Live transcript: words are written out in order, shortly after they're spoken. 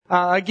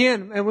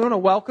Again, and we want to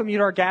welcome you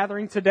to our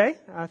gathering today.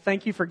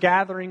 Thank you for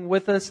gathering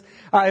with us.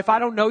 If I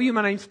don't know you,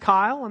 my name's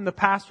Kyle. I'm the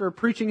pastor of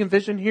Preaching and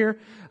Vision here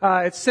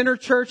at Center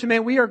Church. And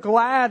man, we are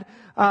glad,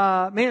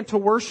 to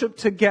worship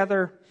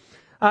together.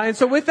 And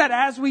so with that,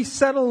 as we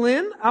settle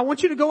in, I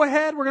want you to go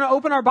ahead. We're going to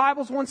open our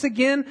Bibles once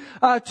again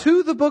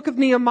to the book of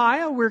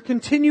Nehemiah. We're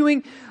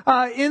continuing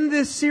in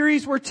this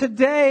series. We're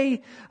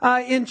today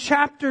in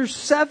chapters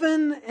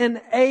 7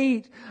 and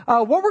 8.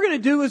 What we're going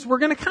to do is we're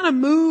going to kind of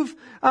move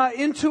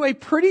into a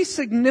pretty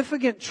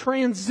significant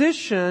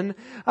transition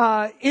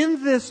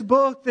in this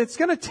book that's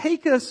going to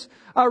take us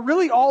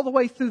really all the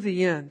way through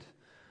the end.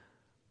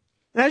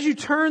 As you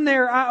turn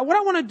there, what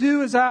I want to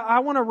do is I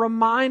want to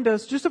remind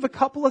us just of a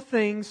couple of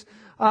things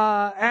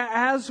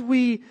as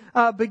we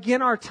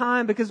begin our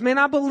time, because man,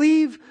 I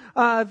believe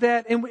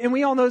that, and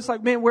we all know it's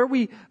like, man, where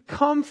we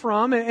come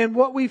from and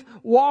what we've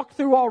walked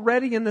through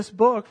already in this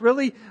book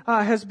really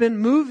has been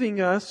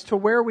moving us to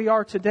where we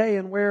are today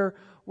and where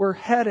we're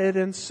headed.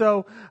 And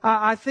so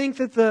I think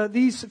that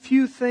these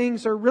few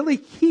things are really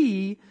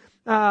key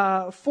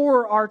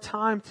for our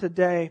time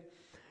today.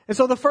 And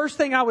so the first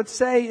thing I would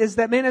say is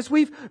that, man, as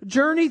we've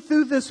journeyed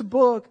through this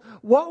book,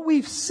 what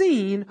we've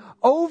seen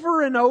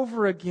over and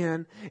over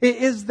again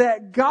is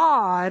that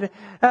God,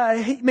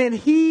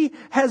 He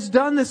has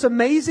done this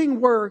amazing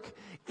work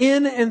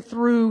in and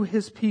through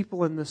His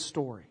people in this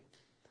story.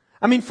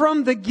 I mean,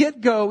 from the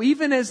get-go,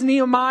 even as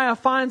Nehemiah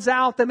finds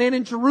out that, man,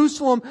 in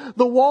Jerusalem,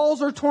 the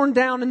walls are torn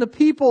down and the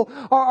people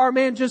are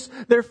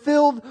they're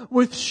filled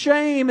with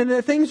shame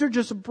and things are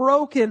just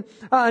broken.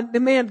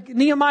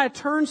 Nehemiah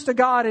turns to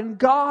God and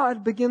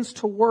God begins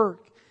to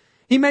work.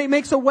 He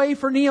makes a way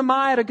for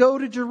Nehemiah to go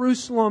to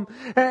Jerusalem.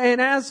 And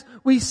as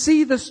we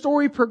see the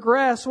story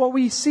progress, what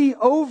we see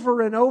over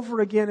and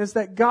over again is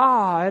that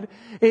God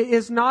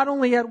is not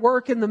only at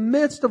work in the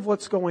midst of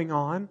what's going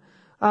on,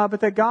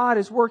 but that God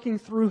is working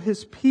through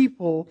His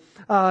people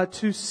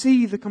to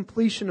see the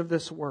completion of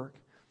this work.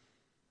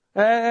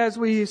 As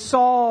we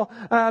saw,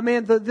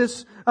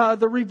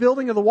 the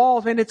rebuilding of the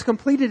walls, and it's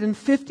completed in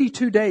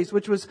 52 days,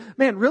 which was,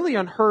 really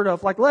unheard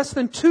of. Like less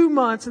than 2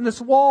 months, and this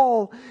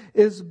wall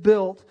is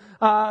built.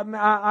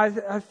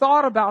 I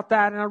thought about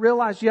that, and I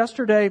realized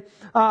yesterday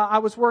I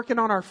was working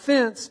on our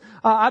fence.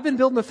 I've been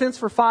building the fence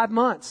for 5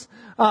 months,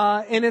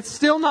 and it's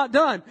still not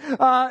done.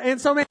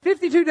 And so,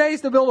 52 days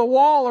to build a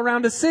wall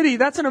around a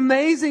city—that's an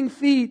amazing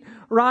feat,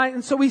 right?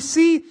 And so we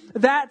see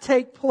that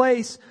take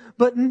place.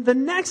 But the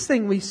next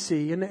thing we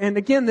see, and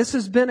again, this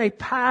has been a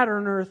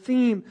pattern or a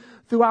theme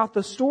throughout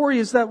the story,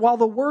 is that while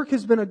the work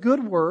has been a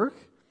good work,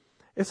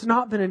 it's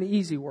not been an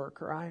easy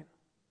work, right?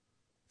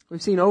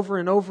 We've seen over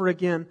and over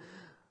again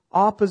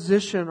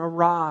opposition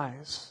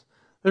arise.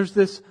 There's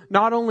this,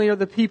 not only are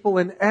the people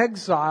in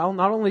exile,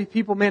 not only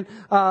people,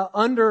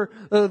 under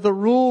the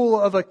rule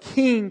of a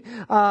king,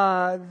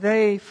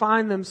 they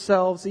find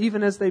themselves,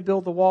 even as they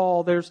build the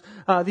wall, there's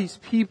these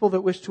people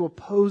that wish to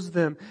oppose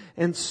them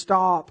and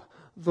stop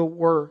the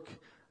work.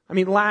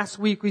 Last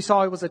week we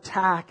saw it was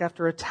attack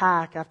after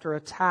attack after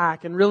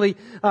attack. And really,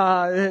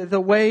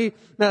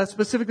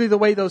 specifically the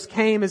way those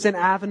came is in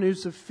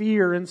avenues of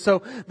fear. And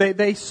so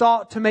they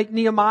sought to make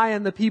Nehemiah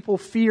and the people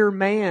fear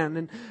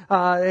man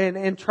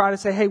and try to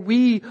say, hey,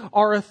 we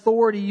are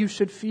authority, you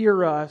should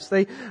fear us.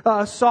 They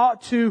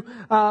sought to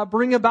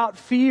bring about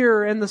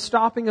fear and the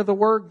stopping of the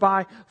work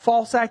by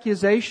false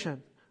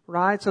accusation.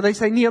 Right? So they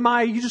say,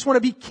 Nehemiah, you just want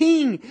to be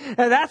king.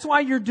 And that's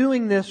why you're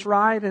doing this,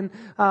 right? And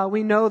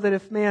we know that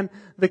if,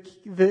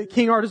 the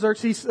King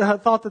Artaxerxes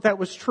thought that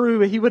was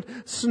true, he would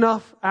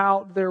snuff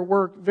out their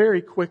work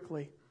very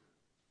quickly.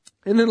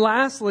 And then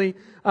lastly,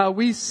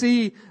 we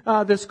see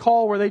this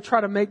call where they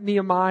try to make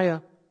Nehemiah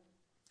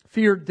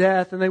fear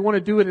death, and they want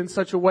to do it in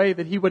such a way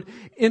that he would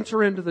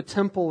enter into the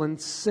temple and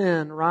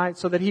sin, right?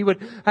 So that he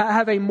would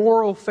have a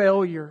moral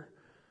failure.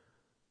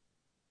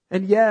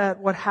 And yet,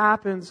 what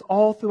happens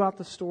all throughout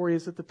the story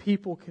is that the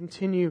people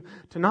continue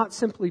to not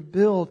simply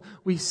build.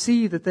 We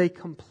see that they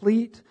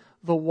complete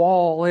the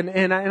wall.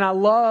 And I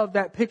love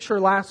that picture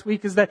last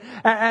week, is that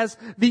as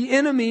the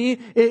enemy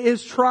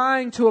is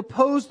trying to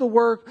oppose the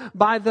work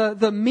by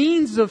the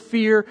means of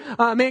fear,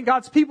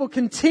 God's people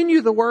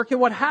continue the work.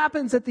 And what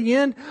happens at the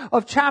end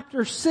of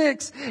chapter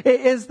 6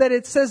 is that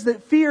it says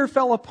that fear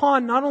fell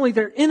upon not only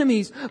their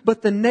enemies,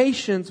 but the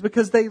nations,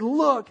 because they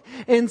look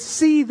and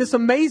see this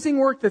amazing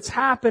work that's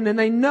happened, and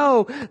they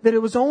know that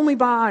it was only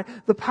by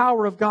the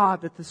power of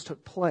God that this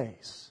took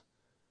place.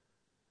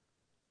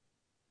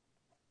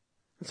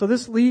 And so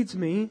this leads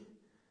me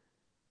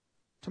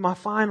to my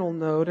final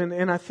note.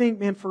 And I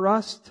think, for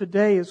us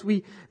today as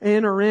we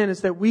enter in,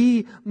 is that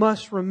we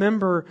must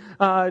remember,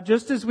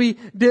 just as we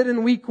did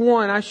in week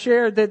 1, I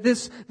shared that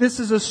this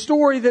is a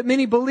story that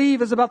many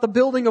believe is about the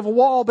building of a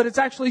wall, but it's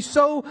actually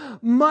so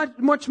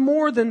much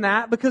more than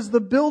that, because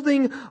the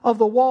building of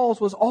the walls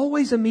was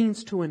always a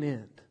means to an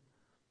end.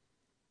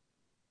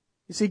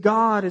 You see,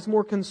 God is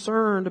more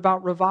concerned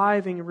about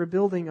reviving and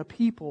rebuilding a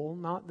people,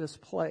 not this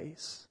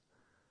place.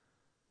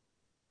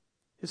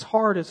 His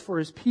heart is for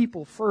His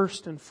people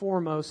first and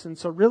foremost. And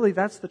so really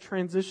that's the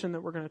transition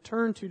that we're going to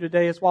turn to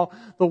today, is while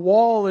the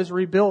wall is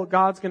rebuilt,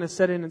 God's going to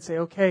set in and say,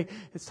 okay,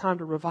 it's time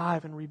to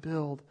revive and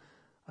rebuild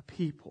a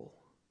people.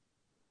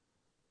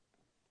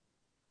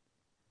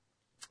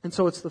 And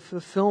so it's the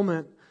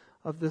fulfillment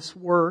of this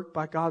work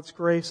by God's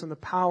grace and the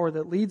power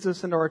that leads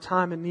us into our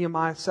time in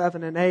Nehemiah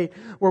 7 and 8,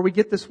 where we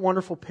get this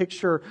wonderful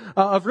picture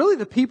of really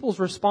the people's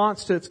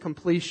response to its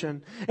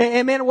completion.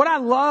 And man, what I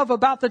love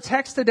about the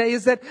text today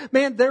is that,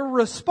 man, their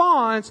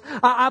response,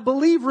 I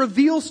believe,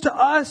 reveals to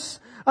us,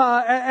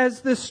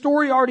 as this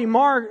story already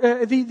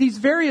marked, these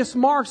various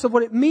marks of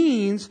what it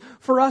means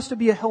for us to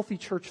be a healthy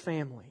church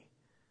family.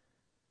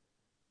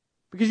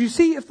 Because you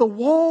see, if the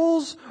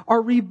walls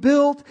are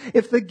rebuilt,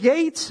 if the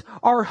gates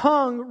are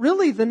hung,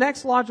 really the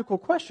next logical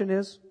question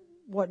is,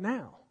 what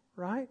now?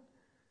 Right?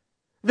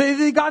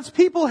 God's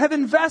people have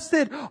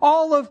invested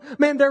all of,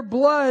 their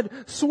blood,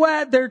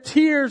 sweat, their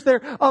tears,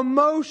 their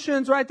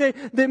emotions, right?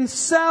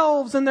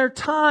 Themselves and their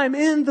time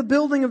in the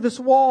building of this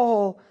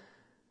wall.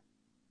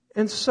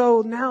 And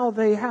so now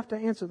they have to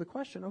answer the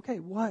question, okay,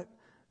 what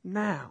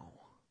now?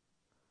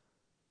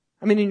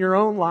 In your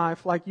own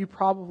life, you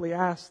probably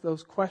ask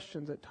those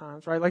questions at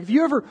times, right? Have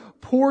you ever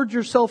poured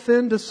yourself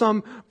into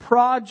some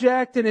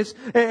project, and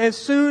as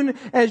soon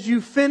as you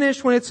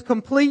finish, when it's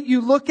complete, you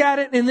look at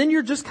it and then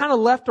you're just kind of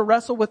left to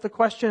wrestle with the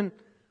question,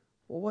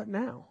 well, what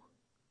now?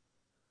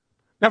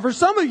 Now for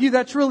some of you,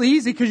 that's really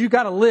easy because you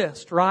got a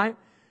list, right?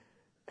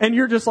 And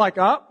you're just like,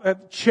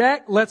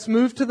 check, let's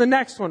move to the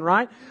next one,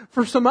 right?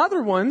 For some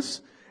other ones,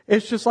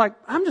 it's just like,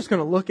 I'm just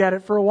going to look at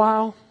it for a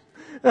while.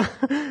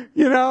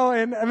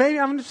 And maybe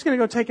I'm just going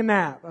to go take a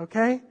nap,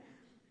 okay?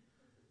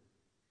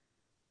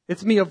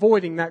 It's me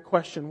avoiding that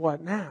question, what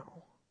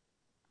now?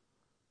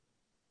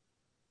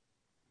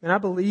 And I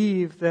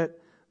believe that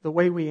the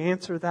way we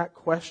answer that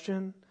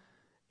question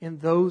in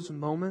those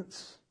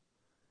moments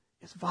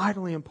is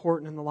vitally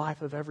important in the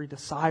life of every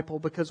disciple,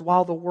 because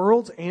while the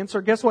world's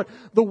answer, guess what?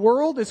 The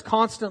world is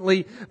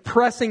constantly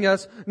pressing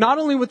us, not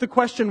only with the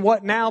question,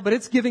 what now, but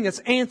it's giving us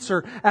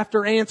answer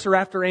after answer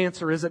after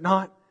answer, is it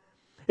not?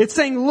 It's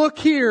saying, look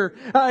here,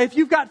 if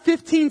you've got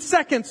 15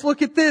 seconds,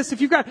 look at this. If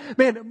you've got,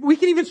 we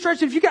can even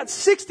stretch it. If you've got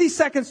 60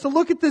 seconds to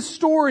look at this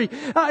story,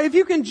 if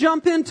you can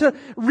jump in to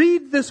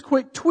read this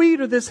quick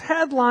tweet or this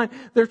headline,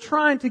 they're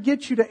trying to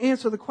get you to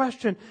answer the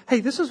question,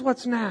 hey, this is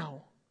what's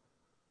now.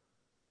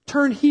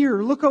 Turn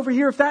here, look over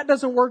here. If that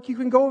doesn't work, you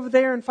can go over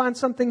there and find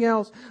something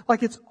else.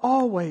 It's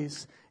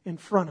always in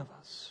front of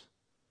us.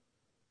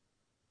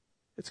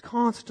 It's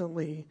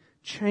constantly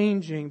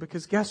changing,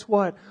 because guess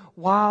what?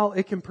 While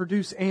it can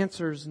produce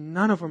answers,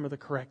 none of them are the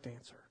correct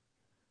answer.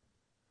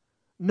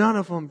 None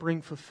of them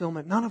bring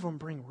fulfillment. None of them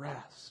bring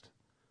rest.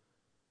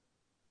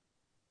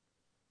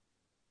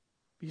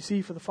 But you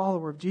see, for the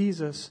follower of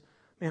Jesus,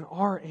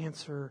 our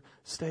answer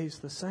stays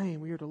the same.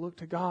 We are to look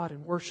to God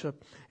in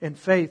worship and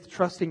faith,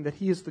 trusting that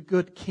He is the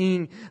good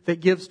King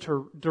that gives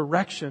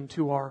direction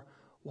to our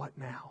what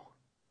now.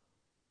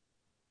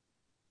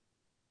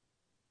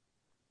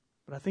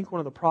 But I think one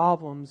of the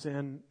problems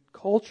in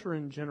culture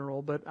in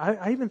general, but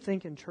I even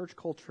think in church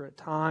culture at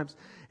times,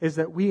 is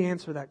that we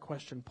answer that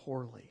question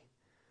poorly.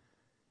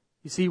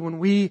 You see, when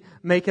we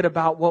make it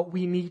about what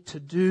we need to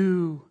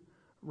do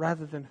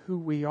rather than who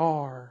we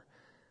are,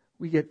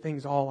 we get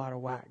things all out of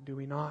whack, do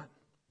we not?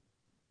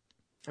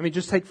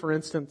 Just take for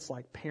instance,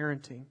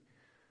 parenting.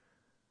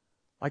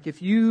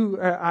 If you,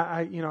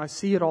 I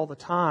see it all the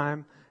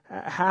time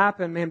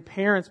happen,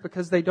 parents,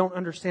 because they don't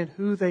understand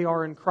who they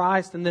are in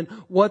Christ and then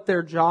what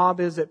their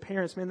job is at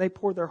parents, they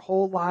pour their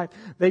whole life.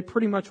 They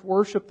pretty much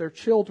worship their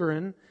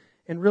children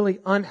in really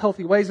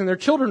unhealthy ways. And their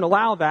children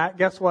allow that,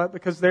 guess what?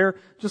 Because they're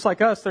just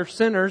like us, they're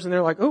sinners, and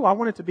they're like, oh, I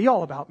want it to be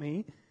all about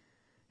me.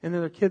 And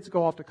then their kids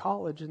go off to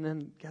college, and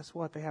then guess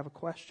what? They have a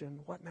question,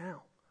 what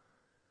now?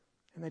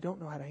 And they don't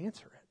know how to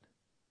answer it.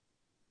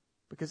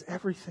 Because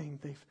everything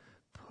they've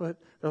put,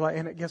 they're like,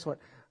 and guess what?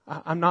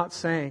 I'm not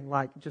saying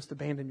just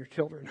abandon your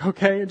children,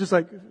 okay? Just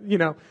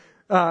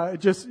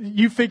just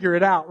you figure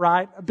it out,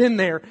 right? I've been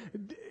there.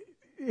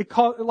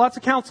 Lots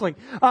of counseling.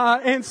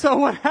 And so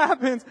what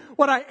happens,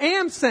 what I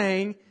am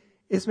saying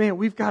is,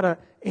 we've got to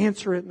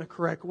answer it in the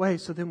correct way,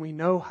 so then we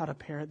know how to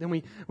parent. Then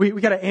we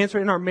got to answer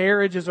it in our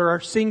marriages or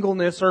our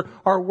singleness or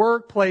our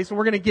workplace. And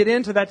we're going to get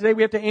into that today.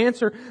 We have to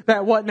answer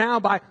that what now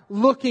by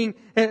looking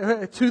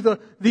to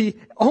the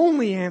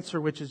only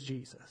answer, which is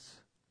Jesus.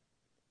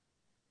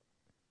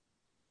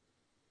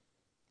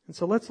 And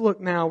so let's look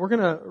now. We're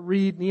going to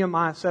read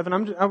Nehemiah 7.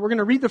 We're going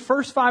to read the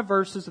first 5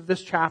 verses of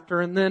this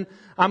chapter, and then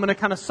I'm going to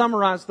kind of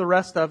summarize the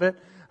rest of it,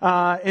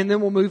 and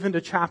then we'll move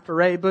into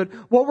chapter 8. But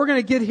what we're going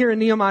to get here in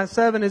Nehemiah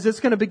 7 is it's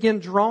going to begin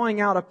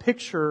drawing out a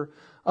picture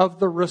of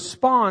the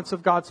response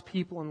of God's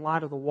people in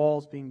light of the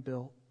walls being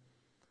built.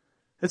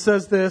 It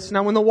says this,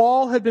 "Now when the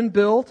wall had been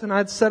built, and I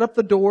had set up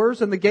the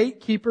doors, and the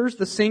gatekeepers,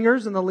 the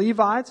singers, and the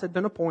Levites had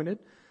been appointed,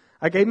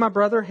 I gave my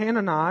brother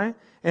Hananiah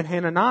and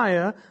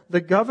Hananiah, the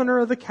governor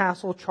of the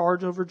castle,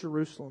 charge over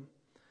Jerusalem.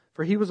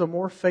 For he was a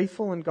more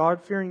faithful and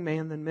God-fearing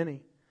man than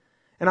many.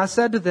 And I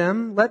said to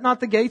them, let not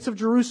the gates of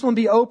Jerusalem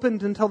be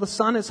opened until the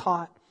sun is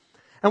hot.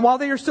 And while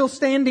they are still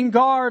standing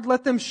guard,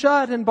 let them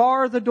shut and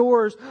bar the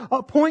doors.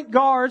 Appoint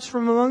guards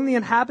from among the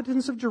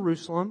inhabitants of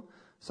Jerusalem,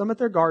 some at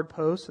their guard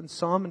posts and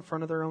some in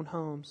front of their own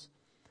homes.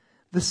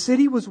 The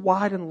city was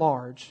wide and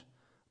large,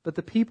 but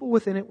the people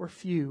within it were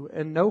few,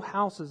 and no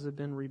houses had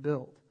been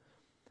rebuilt.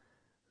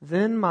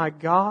 Then my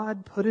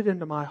God put it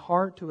into my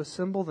heart to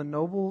assemble the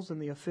nobles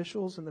and the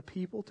officials and the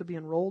people to be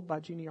enrolled by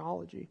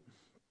genealogy.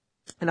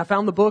 And I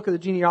found the book of the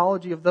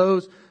genealogy of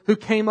those who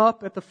came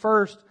up at the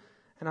first,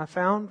 and I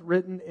found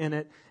written in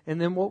it.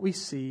 And then what we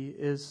see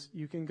is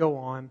you can go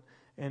on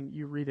and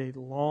you read a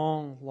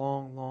long,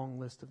 long, long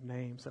list of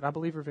names that I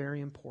believe are very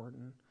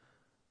important.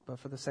 But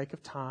for the sake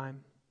of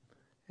time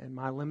and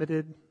my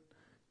limited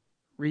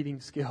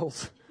reading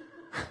skills,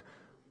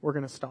 we're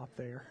going to stop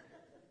there.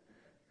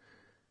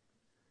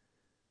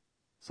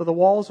 So the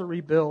walls are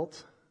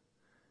rebuilt,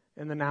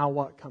 and the now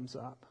what comes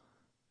up.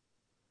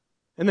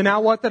 And the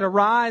now what that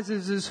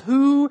arises is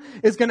who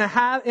is going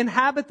to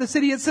inhabit the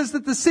city. It says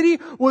that the city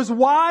was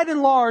wide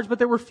and large, but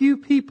there were few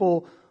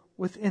people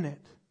within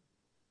it.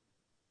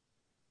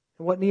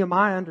 And what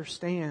Nehemiah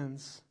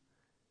understands,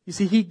 you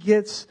see, he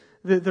gets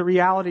the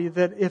reality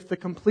that if the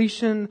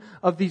completion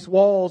of these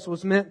walls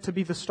was meant to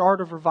be the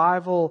start of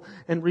revival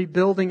and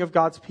rebuilding of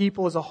God's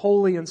people as a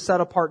holy and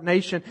set apart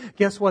nation,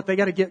 guess what? They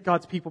got to get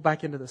God's people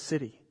back into the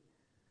city.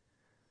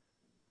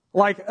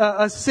 Like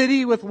a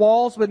city with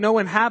walls but no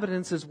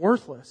inhabitants is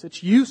worthless.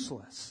 It's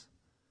useless.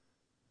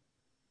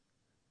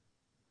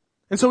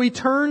 And so he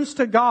turns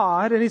to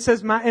God and he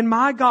says,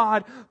 my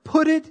God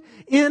put it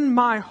in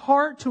my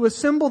heart to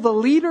assemble the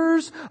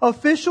leaders,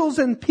 officials,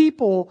 and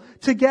people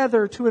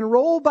together to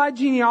enroll by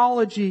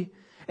genealogy.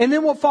 And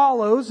then what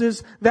follows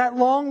is that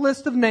long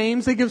list of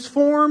names that gives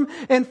form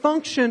and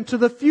function to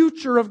the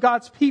future of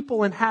God's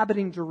people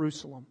inhabiting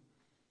Jerusalem.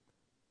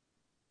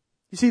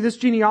 You see, this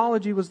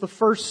genealogy was the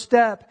first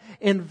step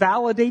in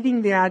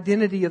validating the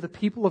identity of the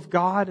people of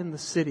God in the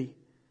city.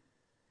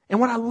 And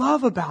what I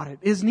love about it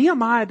is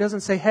Nehemiah doesn't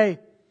say, hey,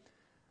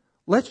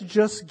 let's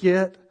just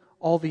get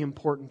all the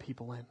important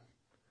people in.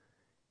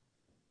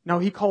 No,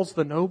 he calls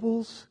the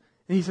nobles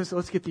and he says,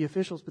 let's get the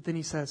officials. But then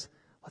he says,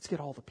 let's get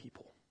all the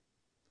people.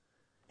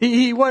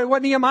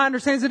 What Nehemiah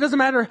understands, it doesn't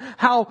matter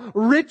how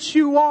rich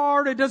you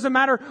are. It doesn't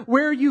matter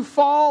where you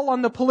fall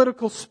on the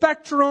political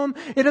spectrum.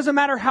 It doesn't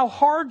matter how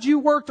hard you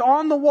worked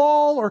on the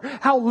wall or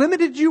how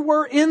limited you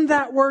were in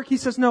that work. He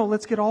says, no,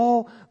 let's get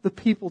all the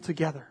people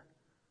together.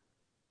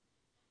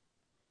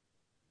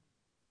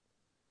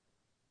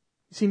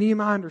 You see,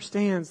 Nehemiah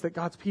understands that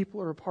God's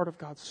people are a part of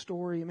God's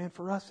story. And man,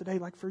 for us today,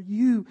 like for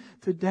you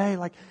today,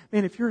 like,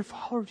 man, if you're a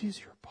follower of Jesus,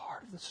 you're a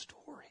part of the story.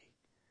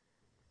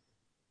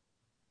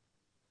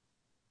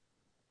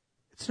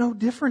 It's no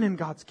different in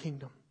God's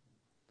kingdom.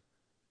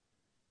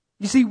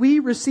 You see, we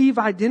receive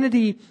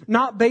identity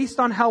not based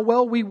on how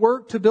well we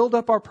work to build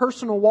up our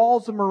personal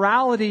walls of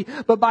morality,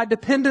 but by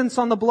dependence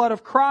on the blood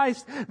of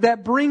Christ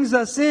that brings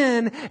us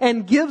in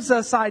and gives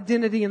us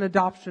identity and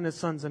adoption as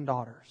sons and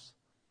daughters.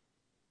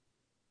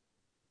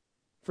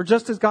 For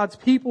just as God's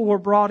people were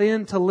brought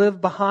in to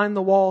live behind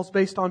the walls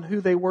based on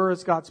who they were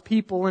as God's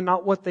people and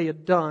not what they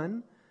had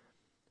done,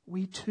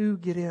 we too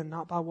get in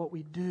not by what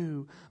we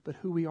do, but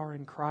who we are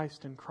in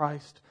Christ and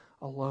Christ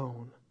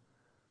alone.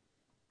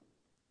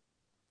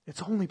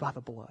 It's only by the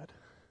blood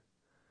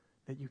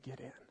that you get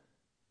in.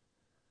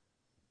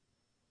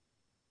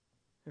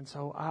 And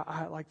so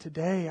I like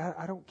today,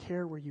 I don't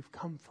care where you've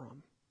come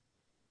from.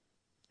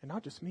 And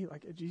not just me,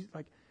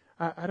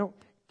 I don't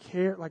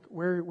care like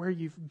where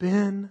you've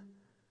been,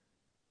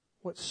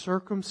 what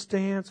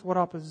circumstance, what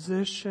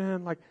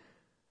opposition. Like,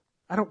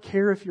 I don't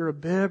care if you're a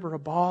Bib or a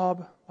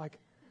Bob. Like,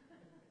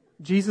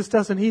 Jesus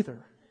doesn't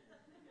either.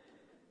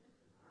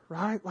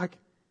 Right? Like,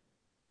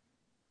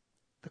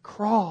 the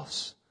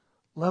cross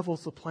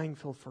levels the playing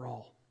field for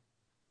all.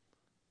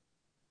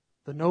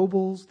 The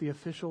nobles, the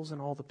officials, and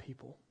all the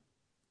people.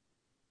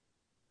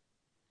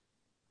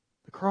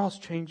 The cross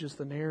changes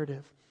the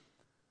narrative.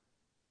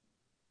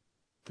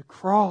 The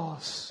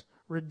cross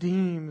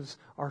redeems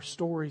our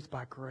stories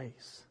by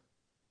grace.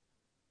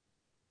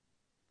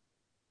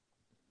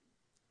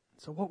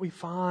 So what we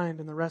find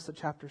in the rest of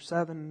chapter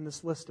 7 in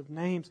this list of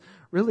names,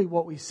 really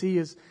what we see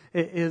is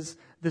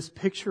this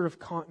picture of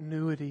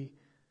continuity.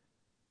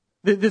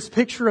 This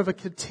picture of a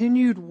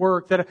continued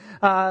work that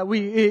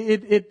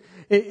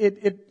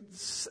it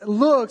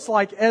looks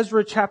like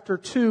Ezra chapter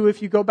 2.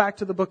 If you go back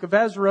to the book of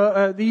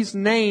Ezra, these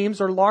names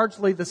are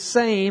largely the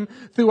same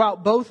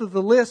throughout both of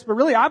the lists. But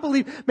really, I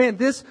believe, man,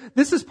 this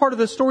is part of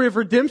the story of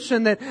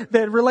redemption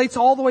that relates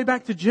all the way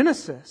back to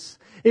Genesis.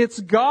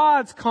 It's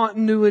God's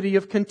continuity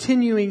of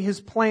continuing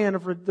His plan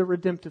of the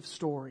redemptive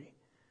story.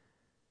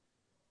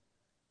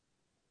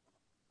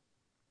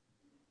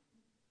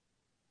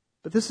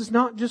 But this is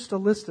not just a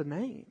list of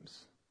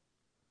names.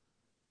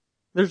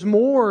 There's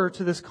more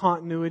to this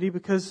continuity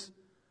because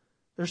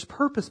there's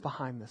purpose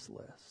behind this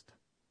list.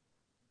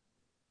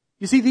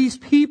 You see, these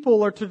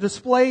people are to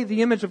display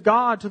the image of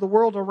God to the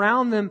world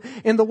around them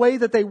in the way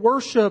that they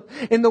worship,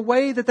 in the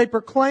way that they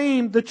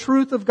proclaim the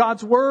truth of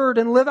God's Word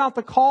and live out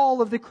the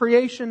call of the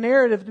creation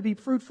narrative to be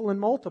fruitful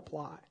and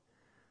multiply.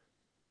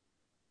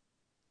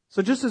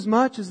 So just as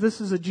much as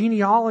this is a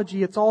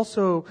genealogy, it's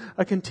also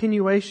a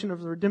continuation of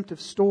the redemptive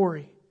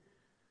story.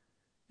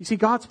 You see,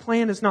 God's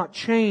plan has not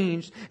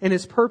changed, and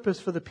His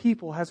purpose for the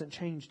people hasn't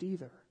changed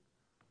either.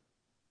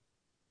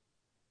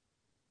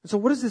 And so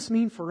what does this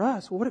mean for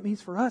us? Well, what it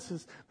means for us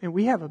is, man,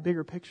 we have a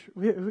bigger picture.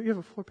 We have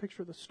a fuller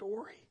picture of the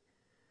story.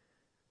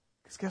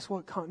 Because guess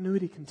what?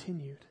 Continuity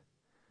continued.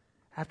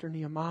 After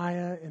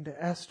Nehemiah into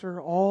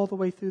Esther, all the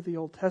way through the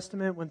Old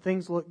Testament, when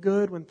things look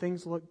good, when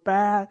things look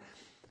bad,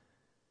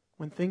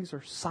 when things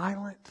are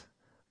silent,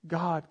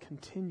 God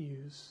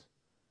continues.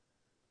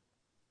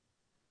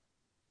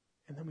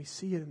 And then we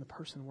see it in the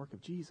person and work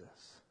of Jesus.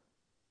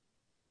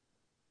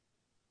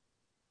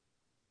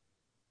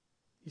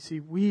 You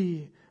see,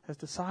 we as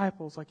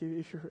disciples, like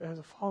if you're as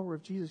a follower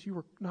of Jesus, you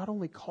were not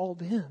only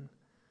called in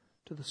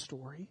to the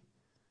story,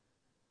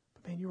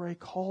 but man, you are a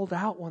called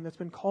out one that's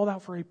been called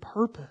out for a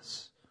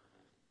purpose.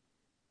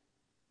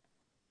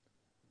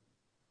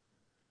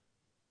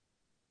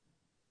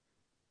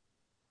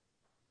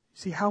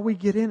 You see, how we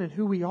get in and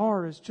who we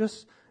are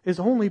is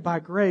only by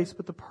grace,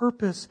 but the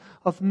purpose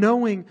of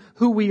knowing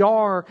who we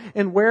are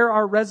and where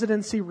our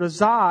residency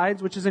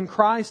resides, which is in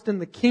Christ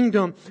and the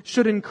kingdom,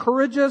 should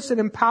encourage us and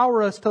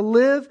empower us to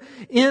live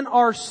in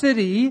our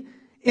city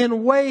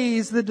in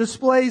ways that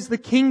displays the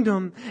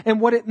kingdom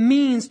and what it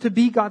means to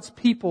be God's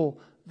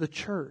people, the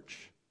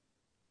church.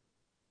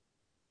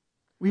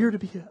 We are to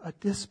be a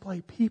display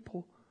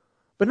people.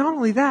 But not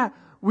only that,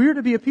 we are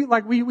to be a people,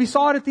 like we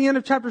saw it at the end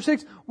of chapter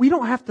 6, we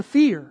don't have to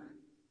fear.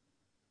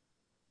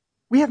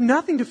 We have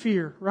nothing to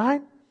fear,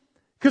 right?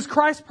 Because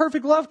Christ's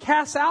perfect love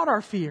casts out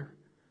our fear.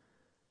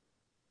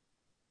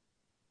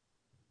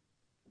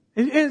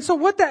 And so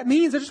what that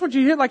means, I just want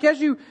you to hear, like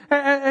as you,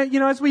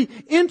 as we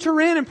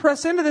enter in and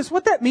press into this,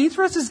 what that means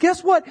for us is,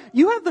 guess what?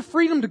 You have the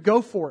freedom to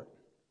go for it.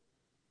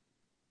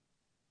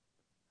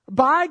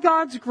 By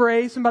God's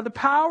grace and by the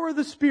power of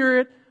the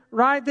Spirit,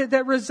 right,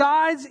 that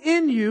resides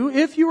in you,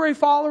 if you are a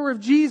follower of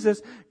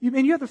Jesus,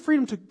 you have the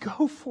freedom to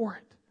go for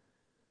it.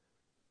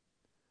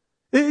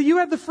 You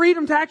have the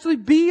freedom to actually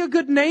be a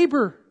good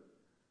neighbor.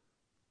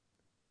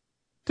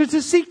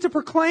 To seek to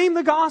proclaim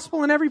the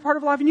gospel in every part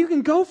of life. And you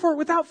can go for it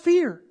without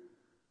fear.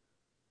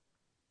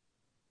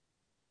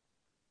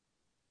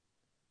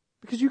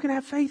 Because you can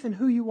have faith in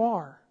who you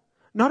are.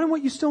 Not in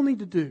what you still need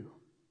to do.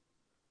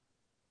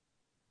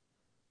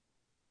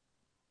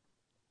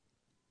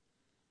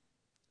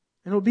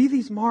 And it'll be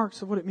these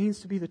marks of what it means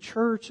to be the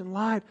church in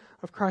light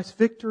of Christ's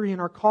victory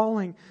and our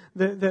calling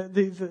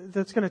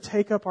that's going to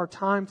take up our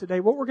time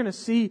today. What we're going to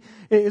see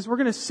is we're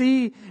going to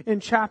see in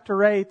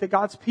chapter 8 that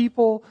God's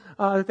people,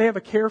 that they have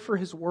a care for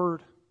His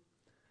Word.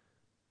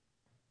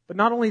 But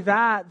not only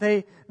that,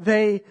 they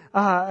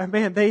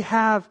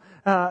have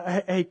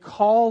a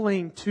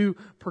calling to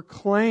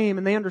proclaim,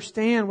 and they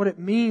understand what it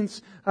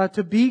means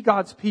to be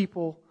God's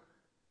people.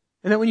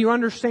 And that when you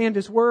understand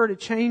His Word, it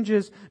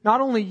changes not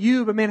only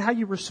you, but man, how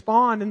you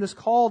respond in this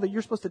call that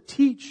you're supposed to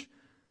teach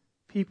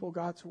people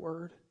God's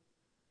Word.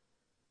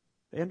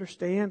 They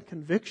understand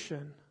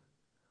conviction.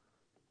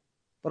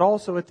 But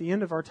also at the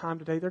end of our time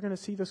today, they're going to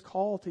see this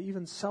call to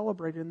even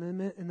celebrate in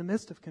the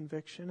midst of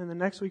conviction. And the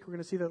next week we're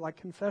going to see that like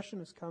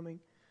confession is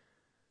coming.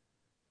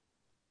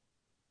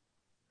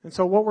 And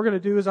so what we're going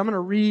to do is I'm going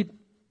to read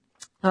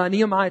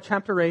Nehemiah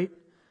chapter 8.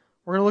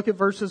 We're going to look at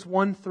verses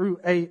 1 through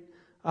 8.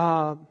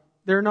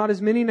 There are not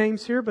as many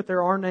names here, but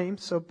there are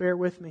names, so bear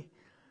with me.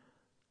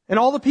 And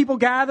all the people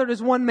gathered as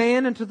one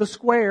man into the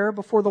square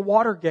before the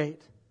water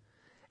gate.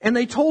 And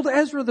they told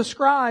Ezra the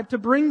scribe to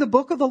bring the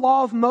book of the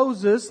law of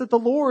Moses that the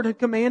Lord had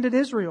commanded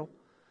Israel.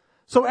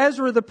 So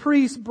Ezra the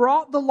priest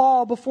brought the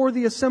law before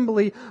the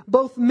assembly,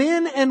 both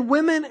men and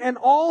women and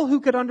all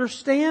who could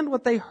understand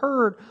what they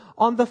heard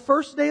on the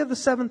first day of the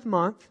 7th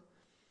month.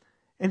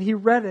 And he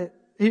read it.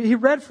 He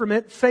read from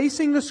it,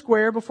 facing the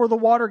square before the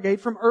water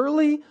gate from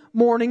early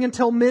morning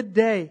until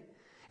midday,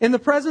 in the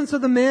presence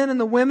of the men and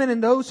the women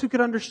and those who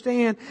could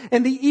understand.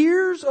 And the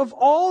ears of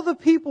all the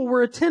people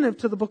were attentive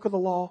to the book of the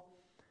law.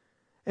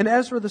 And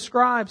Ezra the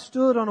scribe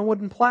stood on a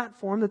wooden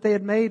platform that they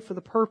had made for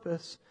the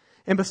purpose.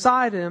 And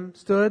beside him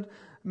stood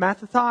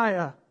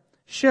Mattithiah,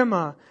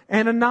 Shema,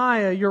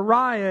 Ananiah,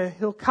 Uriah,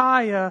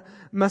 Hilkiah,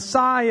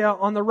 Messiah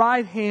on the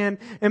right hand,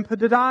 and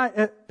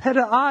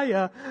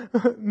Pedaiah,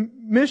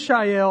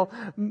 Mishael,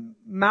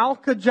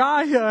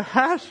 Malchijah,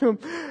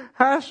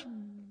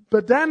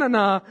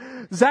 Hashbaddanah,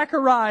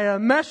 Zechariah,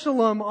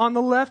 Meshullam on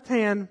the left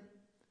hand.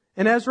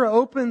 And Ezra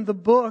opened the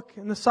book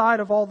in the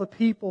sight of all the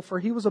people, for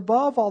he was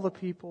above all the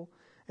people.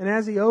 And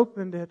as he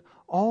opened it,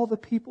 all the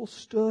people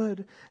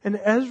stood. And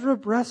Ezra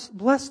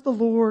blessed the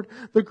Lord,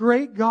 the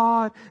great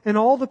God. And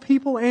all the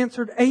people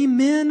answered,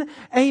 Amen,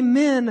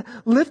 Amen,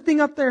 lifting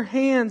up their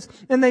hands.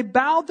 And they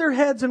bowed their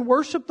heads and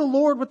worshiped the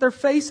Lord with their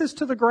faces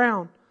to the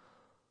ground.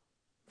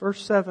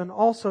 Verse 7,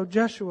 also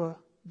Jeshua,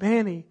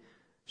 Bani,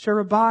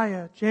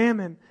 Sherebiah,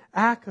 Jamin,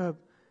 Akab,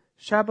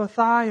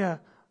 Shabbathiah,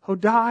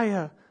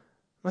 Hodiah,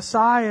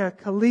 Messiah,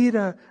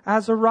 Kalida,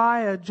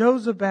 Azariah,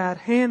 Jozabad,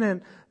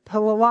 Hanan,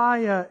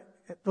 Pelaliah,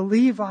 the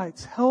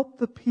Levites helped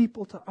the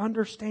people to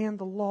understand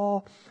the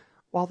law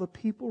while the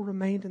people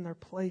remained in their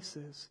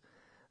places.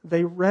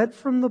 They read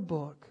from the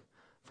book,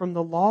 from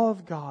the law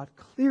of God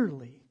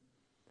clearly,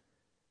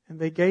 and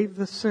they gave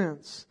the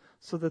sense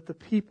so that the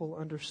people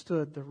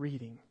understood the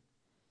reading.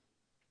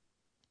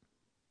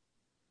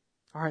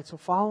 All right, so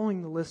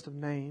following the list of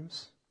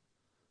names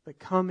that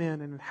come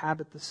in and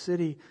inhabit the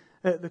city,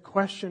 the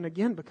question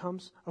again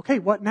becomes, okay,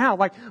 what now?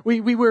 Like we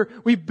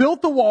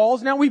built the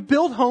walls, now we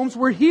built homes,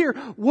 we're here.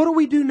 What do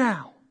we do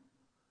now?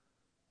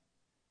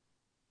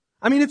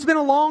 I mean, it's been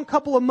a long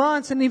couple of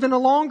months and even a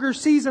longer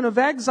season of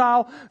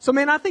exile. So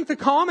man, I think the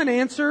common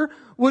answer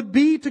would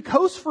be to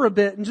coast for a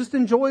bit and just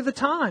enjoy the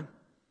time.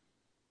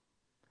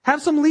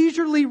 Have some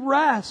leisurely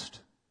rest.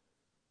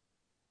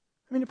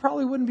 I mean, it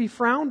probably wouldn't be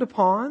frowned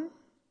upon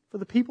for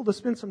the people to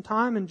spend some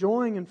time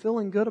enjoying and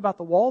feeling good about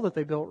the wall that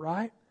they built,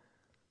 right?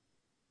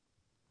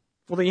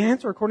 Well, the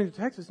answer, according to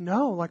the text, is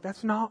no. Like,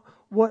 that's not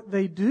what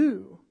they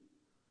do.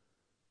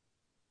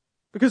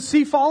 Because,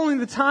 see, following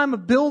the time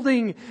of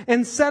building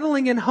and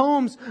settling in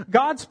homes,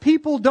 God's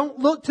people don't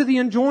look to the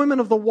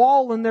enjoyment of the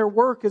wall and their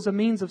work as a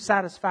means of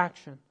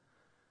satisfaction.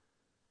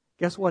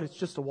 Guess what? It's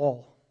just a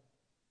wall.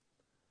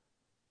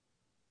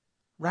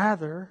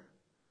 Rather,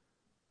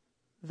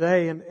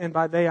 they, and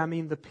by they I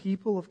mean the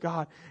people of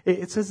God,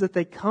 it says that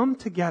they come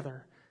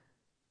together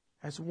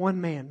as one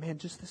man. Man,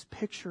 just this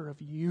picture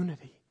of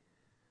unity.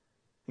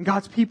 And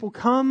God's people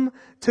come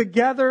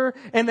together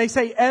and they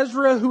say,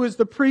 Ezra, who is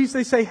the priest,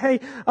 they say, hey,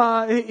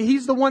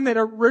 he's the one that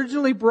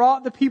originally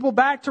brought the people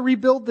back to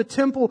rebuild the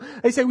temple.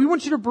 They say, we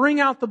want you to bring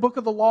out the book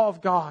of the law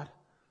of God.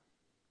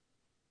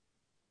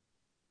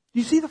 Do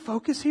you see the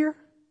focus here?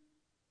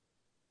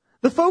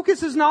 The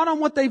focus is not on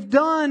what they've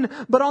done,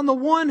 but on the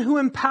one who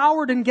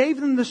empowered and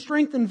gave them the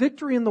strength and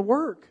victory in the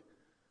work.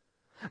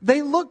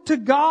 They look to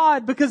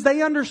God because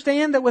they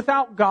understand that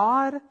without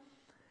God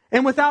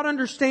and without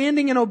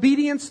understanding and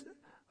obedience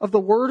of the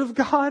Word of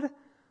God,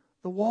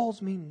 the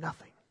walls mean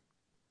nothing.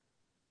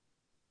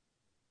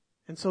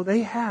 And so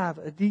they have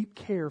a deep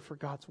care for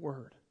God's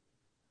Word.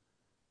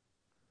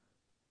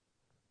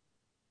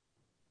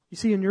 You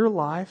see, in your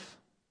life,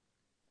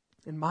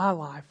 in my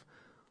life,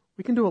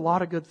 we can do a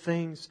lot of good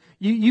things.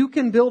 You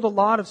can build a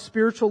lot of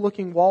spiritual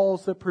looking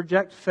walls that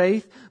project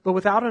faith, but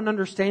without an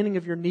understanding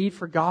of your need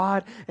for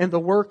God and the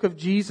work of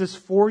Jesus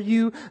for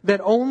you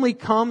that only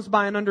comes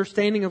by an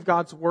understanding of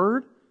God's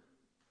Word,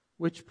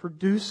 which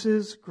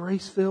produces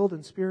grace-filled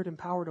and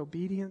Spirit-empowered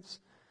obedience.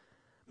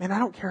 Man, I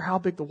don't care how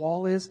big the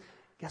wall is.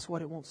 Guess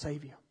what? It won't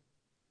save you.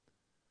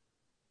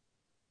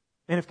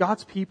 And if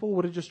God's people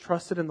would have just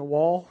trusted in the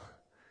wall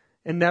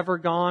and never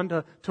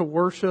gone to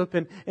worship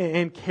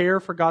and care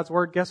for God's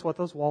Word, guess what?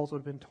 Those walls would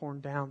have been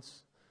torn down.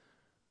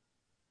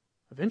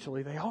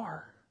 Eventually they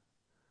are.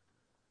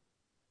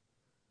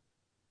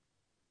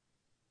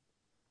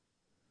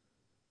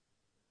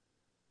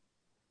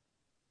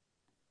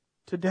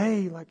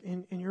 Today, like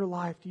in your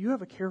life, do you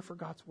have a care for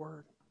God's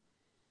Word?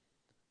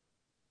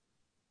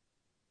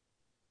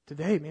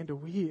 Today, man, do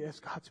we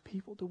as God's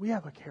people, do we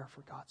have a care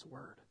for God's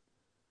Word?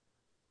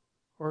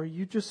 Or are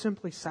you just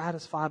simply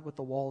satisfied with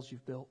the walls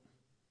you've built?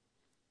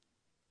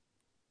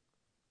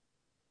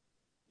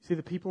 See,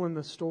 the people in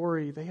the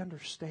story, they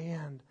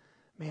understand,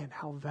 man,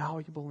 how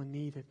valuable and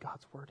needed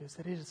God's Word is,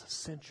 that it is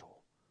essential.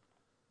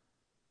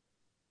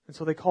 And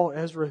so they call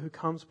Ezra, who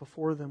comes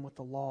before them with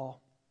the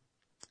law.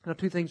 Now,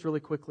 two things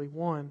really quickly.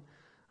 One,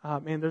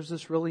 there's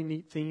this really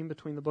neat theme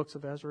between the books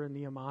of Ezra and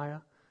Nehemiah.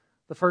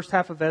 The first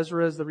half of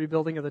Ezra is the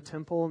rebuilding of the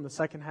temple, and the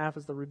second half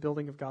is the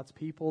rebuilding of God's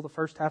people. The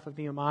first half of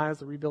Nehemiah is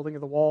the rebuilding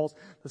of the walls.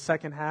 The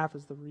second half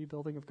is the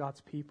rebuilding of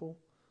God's people.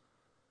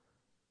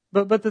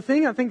 But the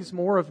thing I think is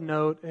more of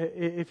note,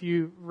 if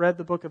you read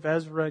the book of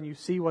Ezra and you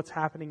see what's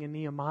happening in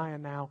Nehemiah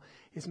now,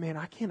 is, man,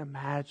 I can't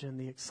imagine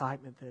the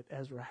excitement that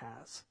Ezra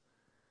has.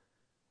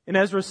 In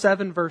Ezra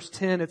 7 verse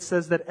 10, it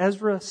says that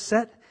Ezra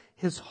set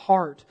his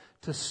heart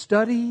to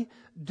study,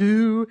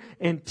 do,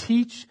 and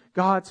teach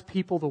God's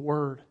people the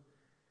Word.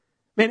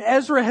 Man,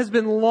 Ezra has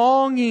been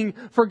longing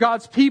for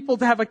God's people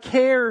to have a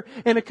care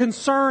and a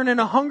concern and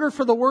a hunger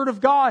for the Word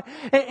of God.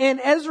 And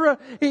Ezra,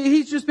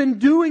 he's just been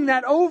doing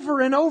that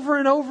over and over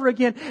and over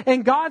again.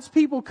 And God's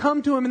people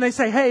come to him and they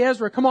say, hey,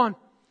 Ezra, come on.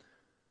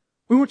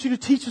 We want you to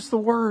teach us the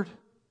Word.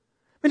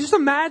 And just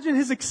imagine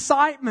his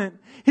excitement,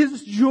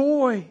 his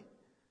joy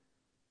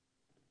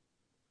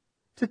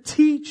to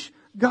teach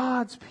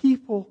God's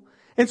people.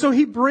 And so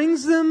he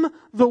brings them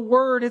the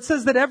Word. It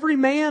says that every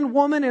man,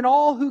 woman, and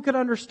all who could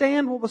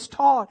understand what was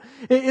taught.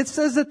 It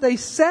says that they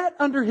sat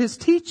under his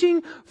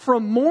teaching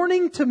from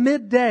morning to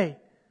midday.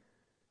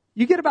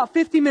 You get about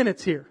 50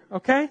 minutes here,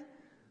 okay?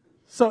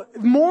 So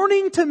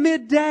morning to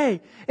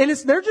midday. And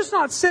they're just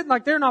not sitting,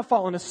 like they're not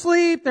falling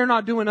asleep. They're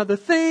not doing other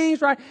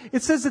things, right?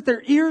 It says that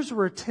their ears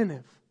were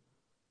attentive.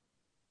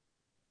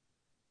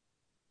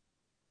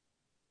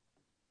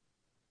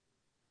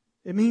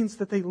 It means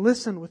that they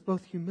listened with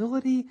both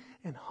humility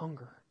and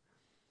hunger.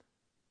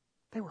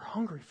 They were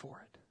hungry for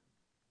it.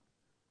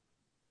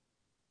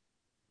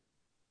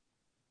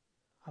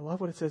 I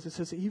love what it says. It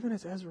says, even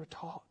as Ezra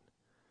taught,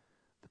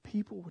 the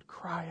people would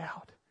cry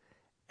out,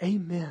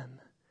 Amen,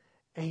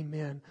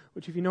 Amen.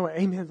 Which, if you know what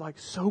amen is like,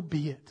 so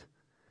be it.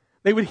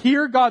 They would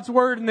hear God's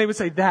word and they would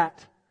say,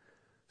 that.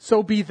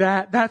 So be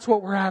that. That's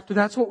what we're after.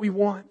 That's what we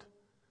want.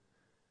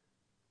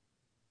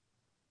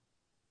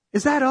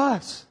 Is that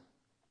us?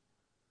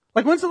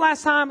 Like, when's the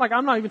last time, like,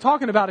 I'm not even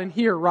talking about in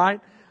here, right?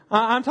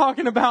 I'm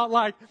talking about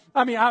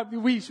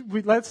we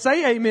let's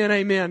say amen,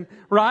 amen,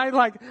 right?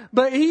 Like,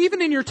 but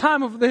even in your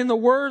time in the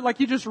Word, like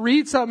you just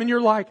read something and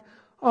you're like,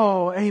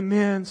 oh,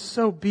 amen,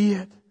 so be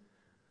it.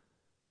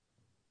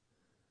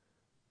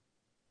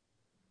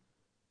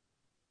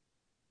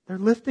 They're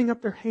lifting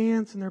up their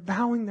hands and they're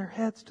bowing their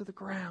heads to the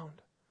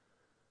ground.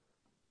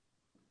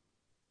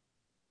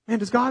 Man,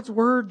 does God's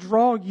Word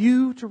draw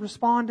you to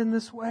respond in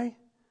this way?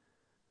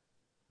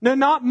 No,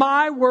 not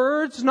my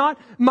words, not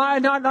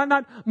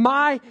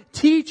my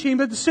teaching,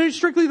 but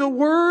strictly the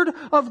Word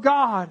of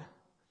God.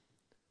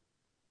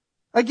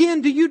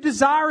 Again, do you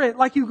desire it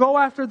like you go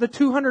after the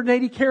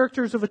 280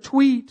 characters of a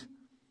tweet?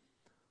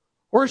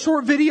 Or a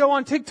short video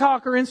on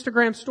TikTok or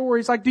Instagram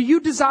stories? Like, do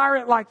you desire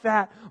it like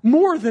that?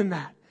 More than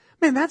that?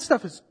 Man, that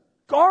stuff is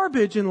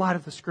garbage in light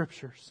of the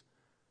Scriptures.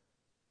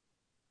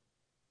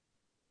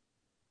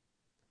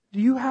 Do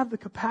you have the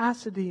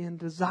capacity and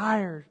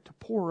desire to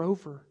pore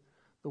over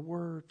the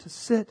Word, to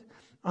sit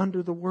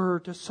under the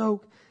Word, to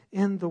soak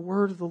in the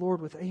Word of the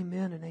Lord with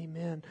amen and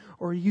amen?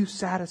 Or are you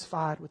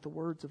satisfied with the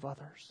words of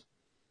others?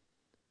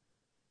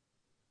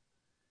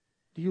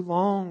 Do you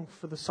long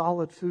for the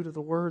solid food of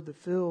the Word that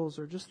fills,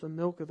 or just the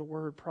milk of the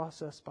Word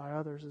processed by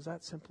others? Is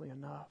that simply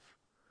enough?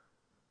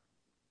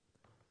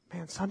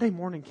 Man, Sunday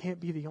morning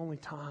can't be the only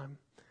time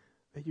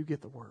that you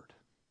get the Word.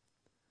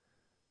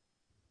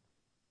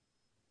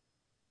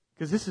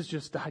 Because this is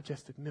just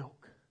digested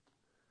milk.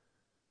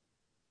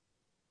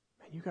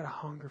 You got to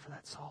hunger for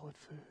that solid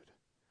food.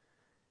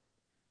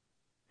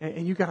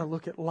 And you got to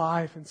look at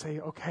life and say,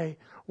 okay,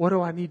 what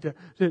do I need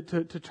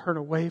to turn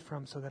away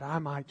from so that I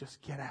might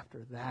just get after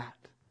that?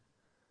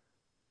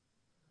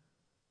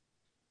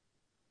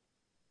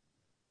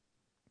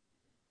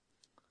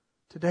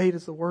 Today,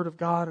 does the Word of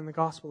God and the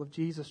gospel of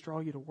Jesus draw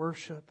you to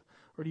worship?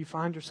 Or do you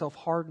find yourself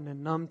hardened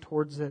and numb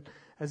towards it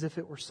as if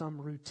it were some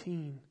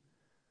routine?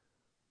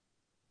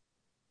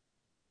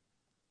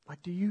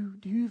 Like, do you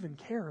even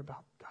care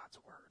about God's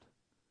Word?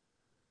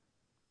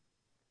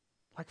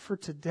 Like for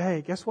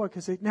today, guess what?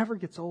 Because it never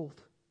gets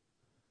old.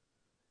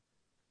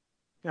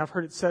 I've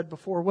heard it said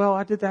before, well,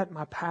 I did that in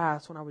my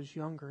past when I was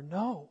younger.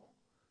 No.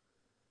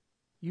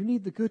 You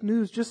need the good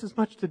news just as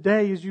much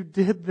today as you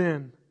did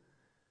then.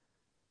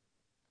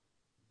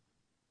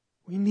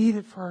 We need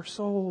it for our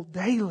soul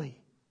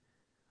daily,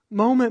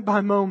 moment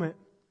by moment,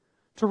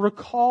 to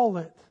recall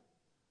it.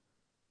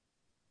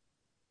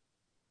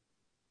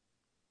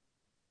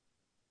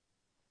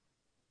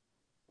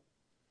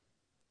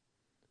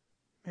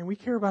 And we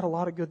care about a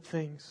lot of good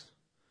things.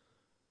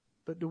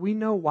 But do we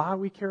know why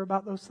we care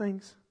about those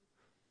things?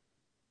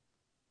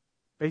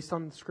 Based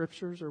on the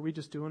Scriptures, or are we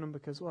just doing them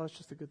because, well, it's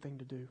just a good thing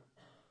to do?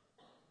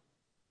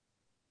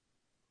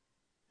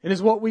 And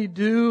is what we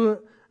do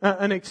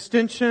an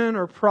extension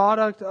or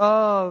product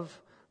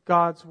of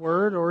God's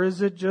Word, or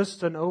is it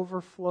just an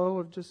overflow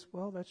of just,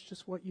 well, that's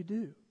just what you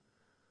do?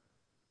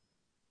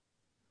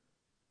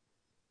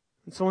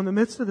 And so in the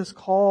midst of this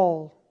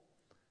call,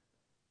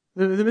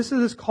 the midst of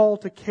this call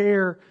to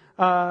care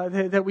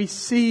that we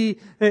see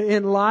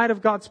in light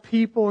of God's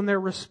people and their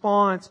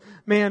response,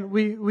 man,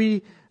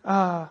 we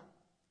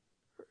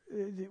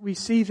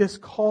see this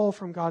call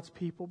from God's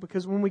people,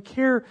 because when we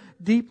care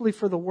deeply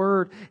for the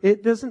Word,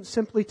 it doesn't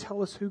simply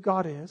tell us who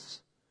God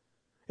is.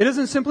 It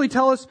doesn't simply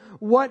tell us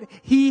what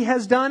He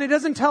has done. It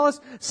doesn't tell us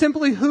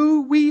simply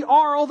who we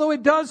are, although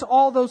it does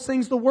all those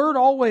things. The Word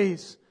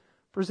always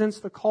presents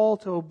the call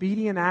to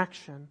obedient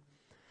action.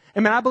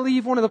 And I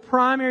believe one of the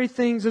primary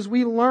things as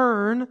we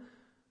learn,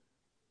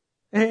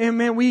 and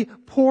man, we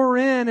pour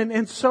in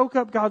and soak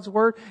up God's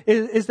Word,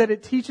 is that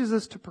it teaches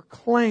us to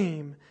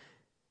proclaim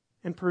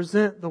and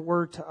present the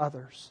Word to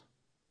others.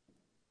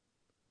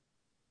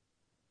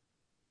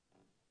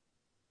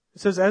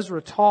 It says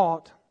Ezra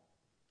taught,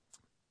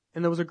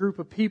 and there was a group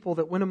of people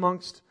that went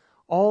amongst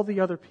all the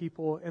other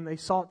people, and they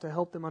sought to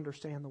help them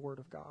understand the Word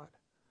of God.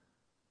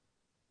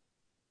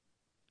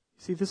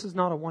 See, this is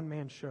not a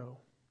one-man show.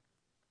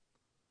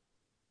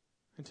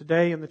 And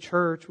today in the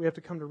church, we have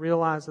to come to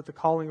realize that the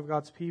calling of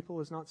God's people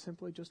is not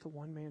simply just a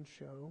one-man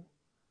show.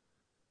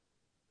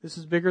 This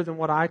is bigger than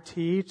what I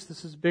teach.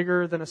 This is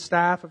bigger than a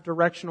staff of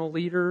directional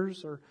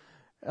leaders or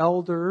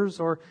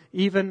elders, or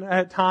even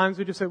at times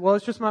we just say, well,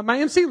 it's just my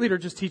MC leader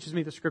just teaches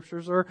me the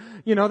Scriptures, or,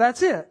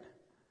 that's it.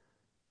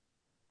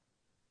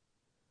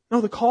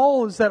 No, the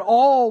call is that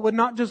all would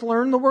not just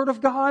learn the Word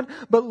of God,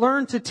 but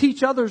learn to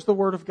teach others the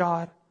Word of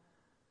God.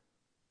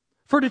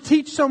 For to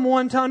teach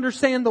someone to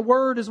understand the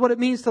Word is what it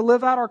means to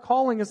live out our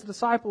calling as a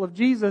disciple of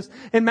Jesus.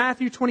 In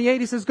Matthew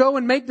 28, He says, go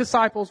and make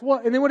disciples.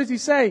 What? And then what does He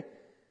say?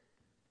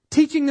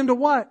 Teaching them to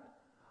what?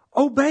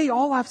 Obey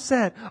all I've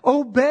said.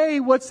 Obey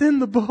what's in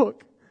the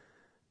book.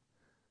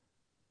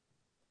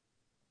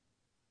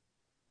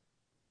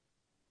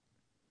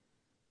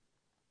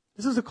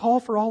 This is a call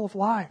for all of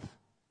life.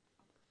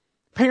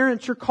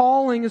 Parents, your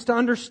calling is to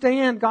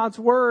understand God's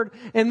Word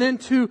and then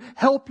to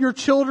help your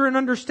children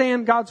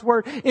understand God's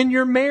Word. In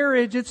your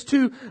marriage, it's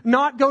to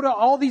not go to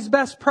all these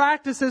best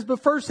practices,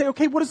 but first say,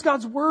 okay, what does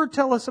God's Word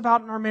tell us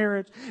about in our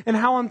marriage and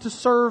how I'm to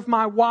serve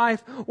my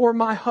wife or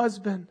my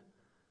husband?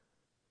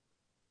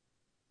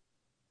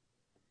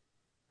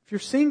 If you're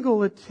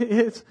single,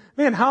 it's,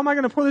 man, how am I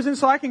going to pour this in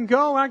so I can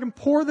go and I can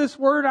pour this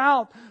Word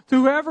out to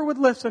whoever would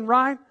listen,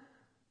 right?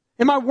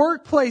 In my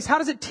workplace, how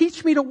does it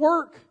teach me to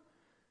work?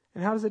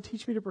 And how does it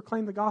teach me to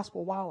proclaim the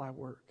gospel while I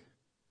work?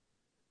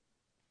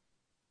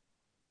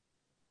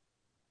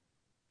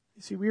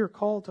 You see, we are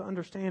called to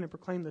understand and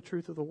proclaim the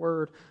truth of the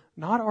Word.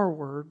 Not our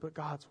word, but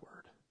God's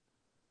Word.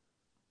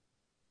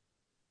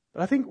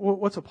 But I think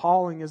what's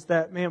appalling is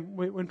that, man,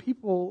 when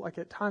people, like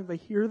at times they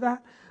hear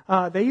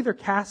that, they either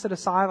cast it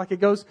aside, like it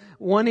goes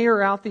one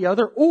ear out the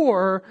other,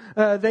 or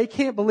they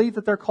can't believe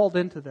that they're called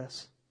into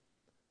this.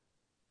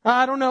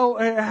 I don't know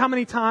how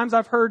many times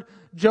I've heard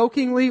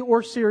jokingly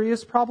or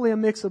serious, probably a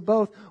mix of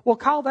both. Well,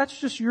 Kyle, that's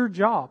just your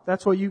job.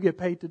 That's what you get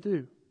paid to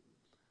do.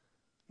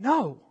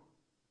 No.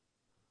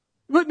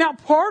 But now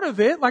part of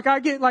it, like I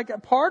get like a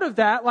part of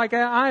that, like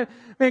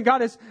man,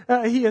 God is,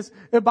 He has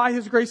by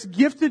His grace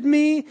gifted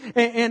me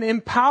and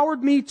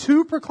empowered me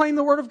to proclaim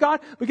the Word of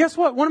God. But guess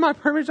what? One of my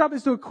primary jobs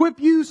is to equip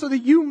you so that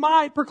you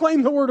might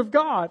proclaim the Word of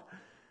God.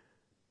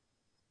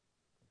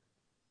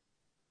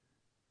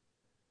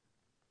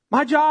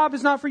 My job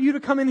is not for you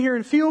to come in here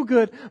and feel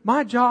good.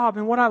 My job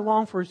and what I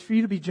long for is for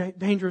you to be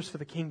dangerous for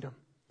the kingdom.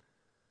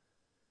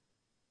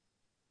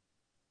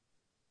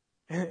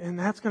 And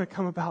that's going to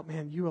come about,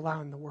 man, you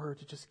allowing the Word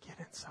to just get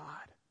inside.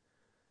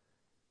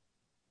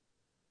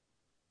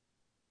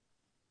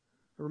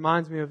 It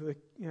reminds me of the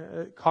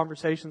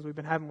conversations we've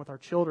been having with our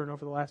children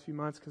over the last few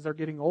months because they're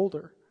getting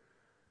older.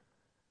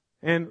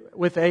 And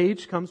with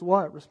age comes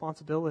what?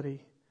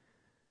 Responsibility.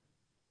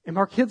 And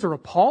our kids are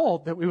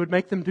appalled that we would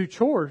make them do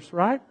chores,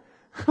 right?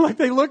 Like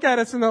they look at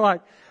us and they're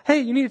like,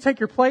 hey, you need to take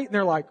your plate. And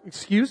they're like,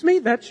 excuse me?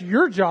 That's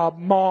your job,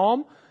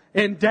 Mom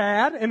and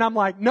Dad. And I'm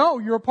like, no,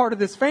 you're a part of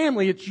this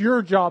family. It's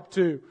your job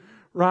too,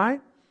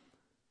 right?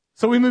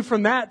 So we moved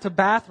from that to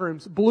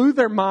bathrooms. Blew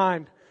their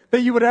mind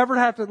that you would ever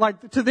have to,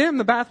 like, to them,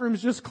 the bathroom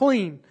is just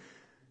clean.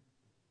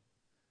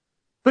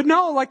 But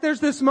no, like there's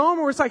this moment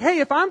where it's like, hey,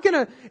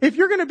 if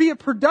you're gonna be a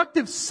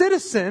productive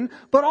citizen,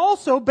 but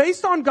also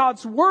based on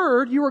God's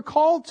Word, you are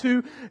called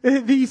to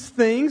these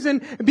things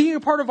and being a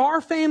part of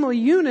our family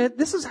unit,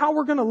 this is how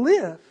we're gonna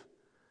live.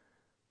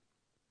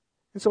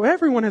 And so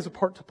everyone has a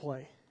part to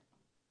play.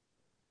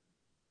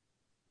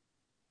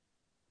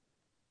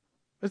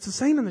 It's the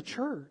same in the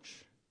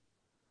church.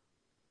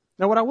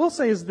 Now what I will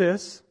say is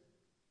this,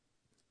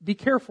 be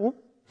careful.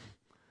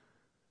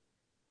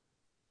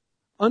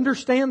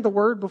 Understand the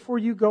Word before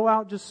you go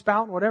out just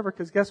spouting whatever,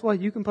 because guess what?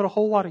 You can put a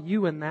whole lot of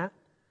you in that.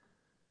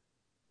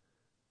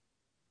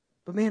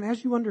 But man,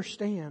 as you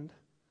understand,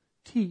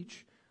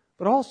 teach.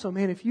 But also,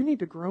 man, if you need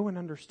to grow in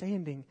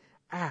understanding,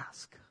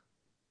 ask.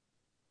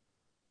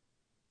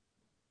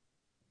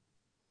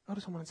 Go to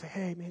someone and say,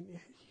 hey, man,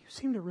 you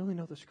seem to really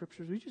know the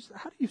Scriptures.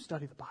 How do you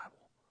study the Bible?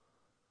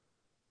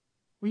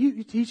 Will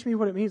you teach me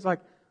what it means?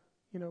 Like,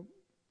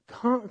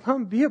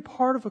 come be a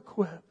part of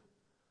Equip.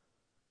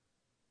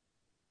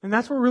 And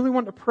that's what we really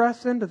want to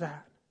press into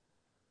that.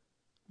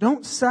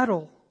 Don't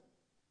settle.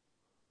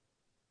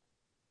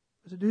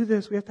 But to do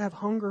this, we have to have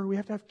hunger. We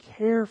have to have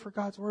care for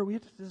God's Word. We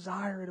have to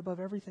desire it above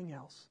everything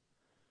else.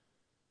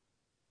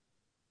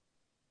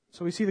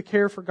 So we see the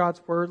care for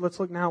God's Word. Let's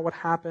look now at what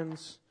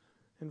happens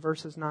in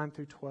verses 9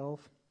 through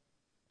 12.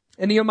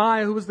 And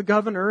Nehemiah, who was the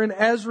governor, and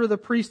Ezra the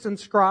priest and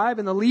scribe,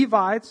 and the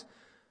Levites,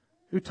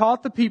 who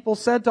taught the people,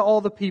 said to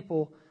all the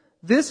people,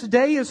 this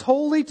day is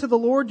holy to the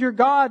Lord your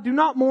God. Do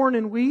not mourn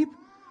and weep.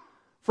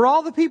 For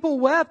all the people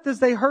wept as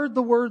they heard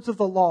the words of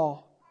the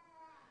law.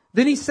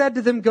 Then he said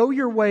to them, go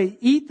your way,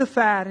 eat the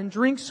fat and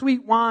drink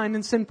sweet wine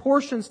and send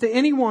portions to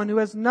anyone who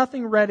has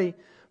nothing ready.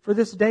 For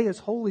this day is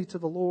holy to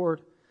the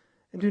Lord.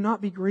 And do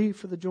not be grieved,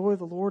 for the joy of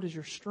the Lord is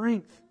your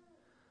strength.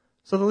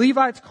 So the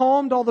Levites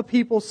calmed all the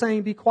people,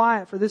 saying, be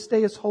quiet, for this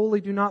day is holy,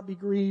 do not be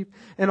grieved.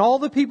 And all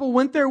the people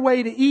went their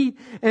way to eat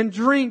and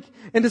drink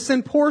and to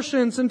send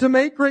portions and to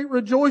make great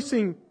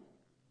rejoicing,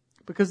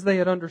 because they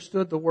had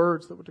understood the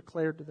words that were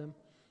declared to them.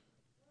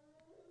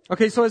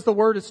 Okay, so as the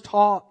Word is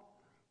taught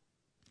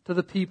to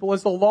the people,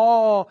 as the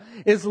law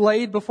is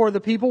laid before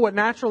the people, what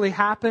naturally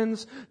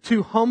happens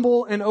to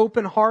humble and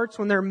open hearts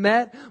when they're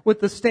met with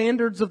the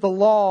standards of the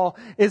law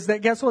is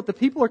that, guess what? The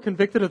people are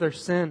convicted of their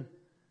sin.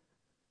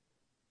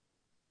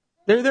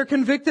 They're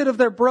convicted of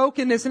their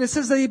brokenness, and it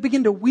says they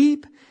begin to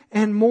weep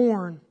and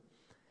mourn.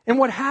 And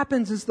what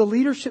happens is the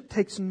leadership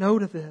takes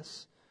note of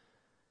this.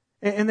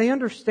 And they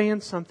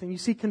understand something. You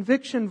see,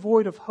 conviction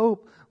void of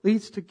hope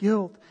leads to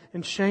guilt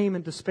and shame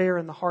and despair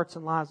in the hearts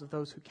and lives of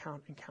those who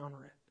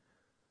encounter it.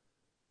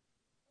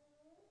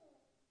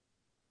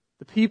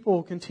 The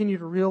people continue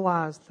to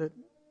realize that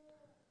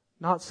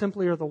not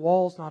simply are the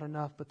walls not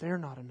enough, but they're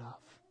not enough.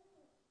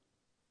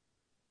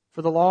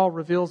 For the law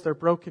reveals their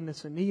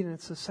brokenness and need, and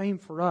it's the same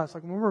for us.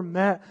 Like when we're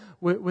met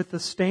with the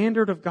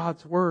standard of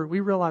God's Word, we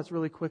realize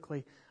really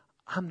quickly,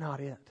 I'm not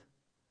it.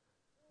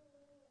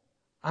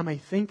 I may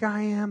think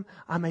I am,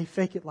 I may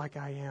fake it like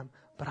I am,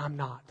 but I'm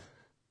not.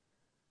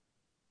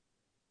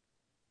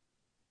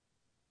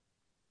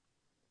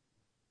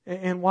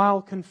 And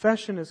while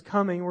confession is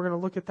coming, we're going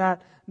to look at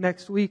that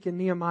next week in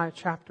Nehemiah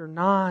chapter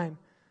 9.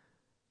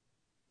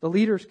 The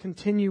leaders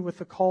continue with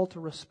the call to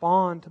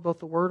respond to both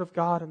the Word of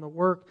God and the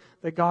work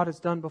that God has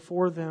done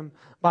before them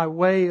by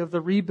way of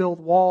the rebuilt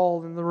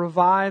wall and the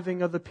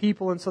reviving of the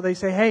people. And so they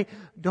say, hey,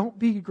 don't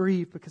be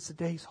grieved because the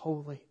day's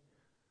holy.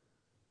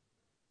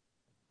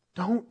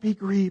 Don't be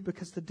grieved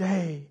because the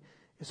day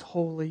is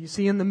holy. You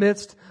see, in the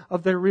midst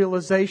of their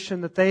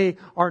realization that they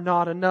are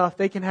not enough,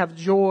 they can have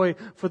joy,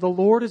 for the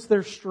Lord is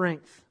their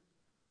strength.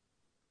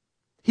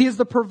 He is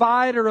the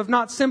provider of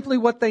not simply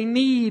what they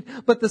need,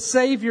 but the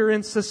Savior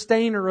and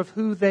sustainer of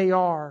who they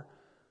are.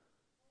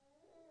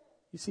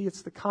 You see,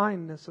 it's the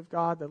kindness of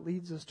God that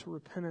leads us to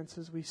repentance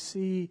as we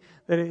see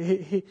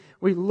that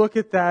we look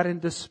at that in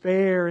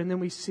despair, and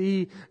then we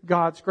see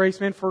God's grace.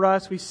 Man, for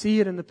us, we see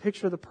it in the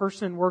picture of the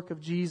person and work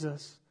of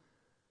Jesus.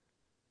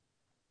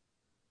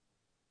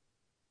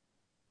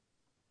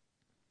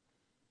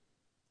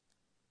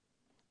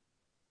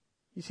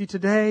 You see,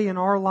 today in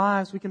our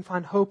lives, we can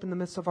find hope in the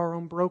midst of our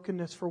own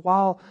brokenness. For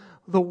while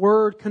the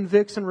Word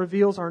convicts and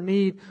reveals our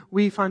need,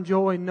 we find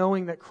joy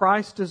knowing that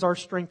Christ is our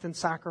strength and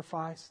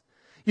sacrifice.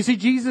 You see,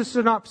 Jesus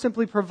does not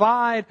simply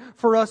provide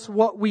for us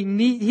what we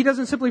need. He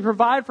doesn't simply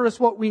provide for us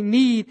what we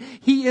need.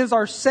 He is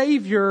our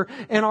Savior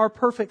and our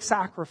perfect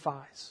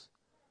sacrifice.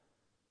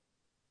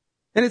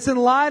 And it's in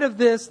light of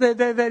this that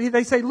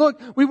they say, look,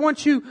 we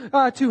want you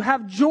to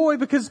have joy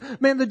because,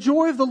 man, the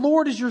joy of the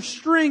Lord is your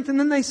strength. And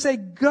then they say,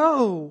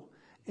 go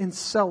and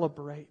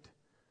celebrate.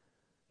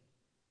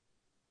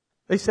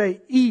 They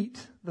say,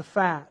 eat the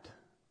fat.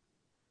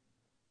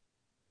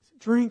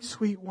 Drink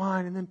sweet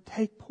wine and then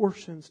take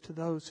portions to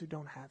those who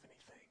don't have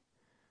anything.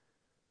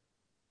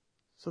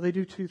 So they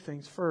do two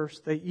things.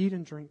 First, they eat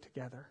and drink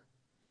together.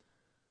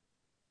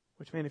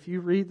 Which, man, if you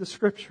read the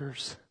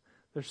Scriptures,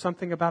 there's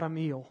something about a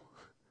meal.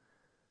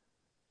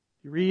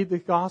 You read the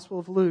Gospel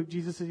of Luke,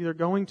 Jesus is either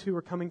going to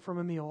or coming from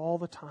a meal all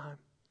the time.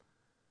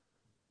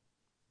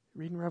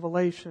 Reading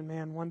Revelation,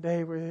 man, one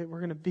day we're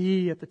going to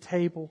be at the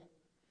table.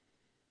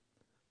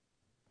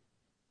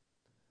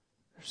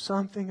 There's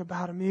something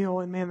about a meal,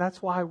 and man,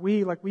 that's why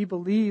we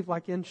believe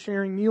in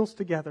sharing meals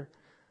together.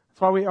 That's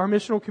why our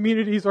missional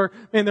communities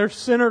they're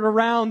centered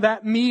around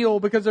that meal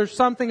because there's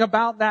something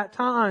about that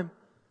time.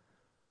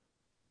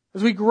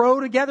 As we grow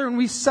together and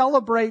we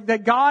celebrate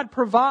that God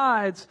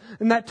provides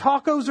and that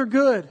tacos are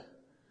good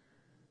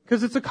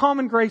because it's a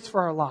common grace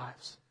for our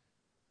lives.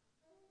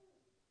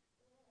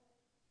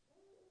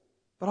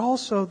 But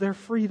also they're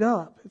freed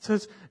up. It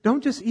says,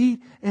 don't just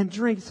eat and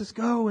drink. It says,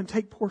 go and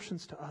take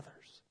portions to others.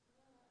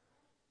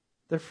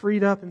 They're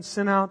freed up and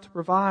sent out to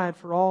provide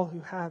for all who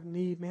have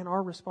need. Man,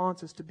 our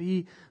response is to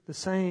be the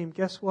same.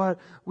 Guess what?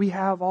 We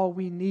have all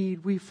we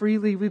need. We've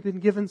been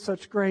given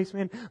such grace.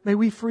 Man, may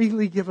we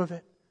freely give of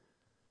it.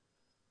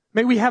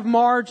 May we have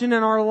margin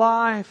in our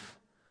life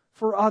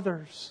for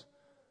others.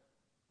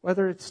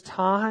 Whether it's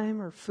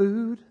time or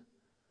food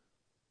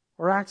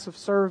or acts of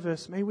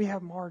service, may we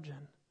have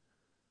margin.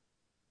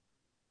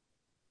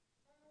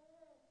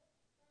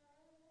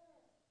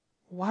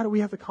 Why do we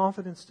have the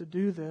confidence to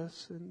do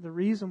this? And the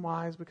reason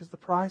why is because the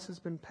price has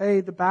been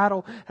paid. The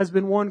battle has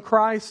been won.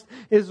 Christ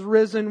is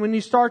risen. When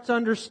you start to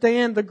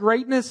understand the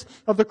greatness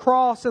of the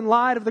cross in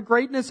light of the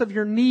greatness of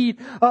your need,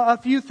 a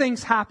few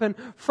things happen.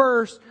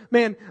 First,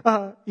 man,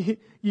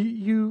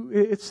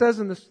 it says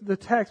in the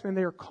text, man,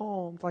 they are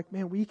calmed. Like,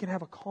 man, we can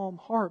have a calm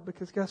heart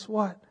because guess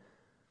what?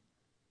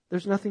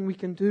 There's nothing we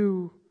can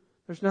do.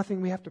 There's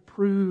nothing we have to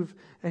prove.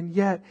 And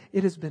yet,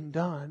 it has been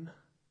done.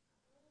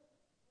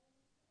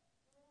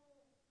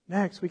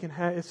 Next,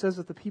 it says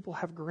that the people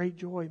have great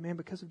joy. Man,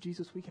 because of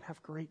Jesus, we can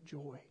have great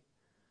joy.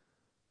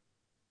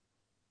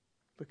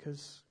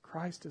 Because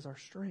Christ is our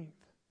strength.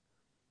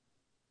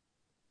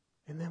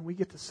 And then we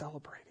get to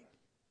celebrating.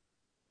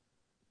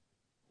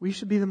 We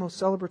should be the most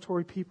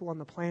celebratory people on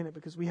the planet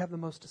because we have the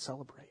most to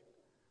celebrate.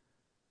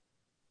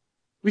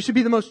 We should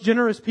be the most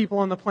generous people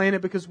on the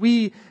planet because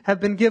we have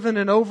been given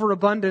an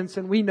overabundance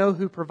and we know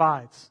who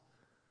provides.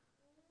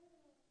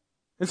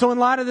 And so in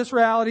light of this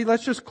reality,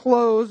 let's just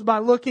close by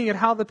looking at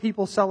how the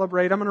people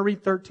celebrate. I'm going to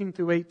read 13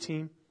 through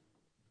 18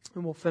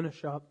 and we'll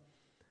finish up.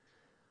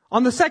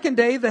 On the second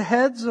day, the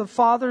heads of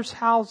fathers'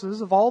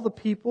 houses of all the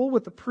people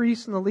with the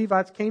priests and the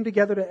Levites came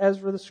together to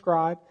Ezra the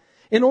scribe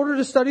in order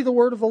to study the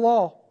word of the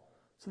law.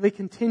 So they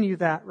continue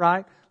that,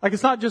 right? Like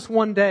it's not just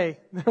one day.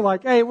 They're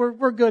like, hey,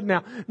 we're good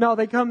now. No,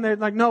 they come there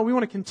like, no, we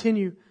want to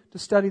continue to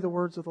study the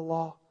words of the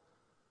law.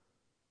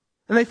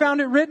 And they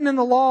found it written in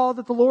the law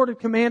that the Lord had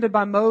commanded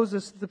by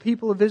Moses that the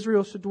people of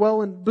Israel should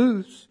dwell in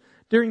booths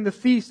during the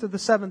feast of the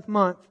 7th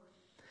month,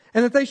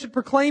 and that they should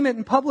proclaim it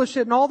and publish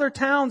it in all their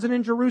towns and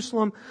in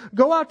Jerusalem.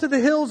 Go out to the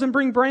hills and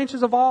bring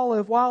branches of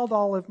olive, wild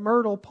olive,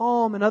 myrtle,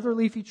 palm, and other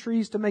leafy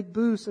trees to make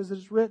booths, as it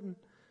is written.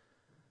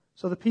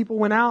 So the people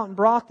went out and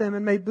brought them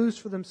and made booths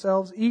for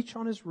themselves, each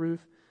on his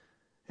roof,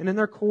 and in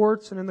their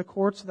courts, and in the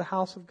courts of the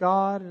house of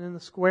God, and in the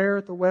square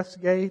at the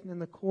west gate, and in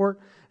the court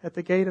at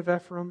the gate of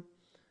Ephraim.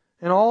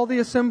 And all the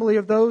assembly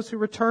of those who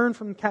returned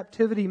from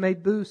captivity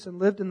made booths and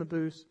lived in the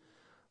booths.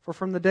 For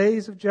from the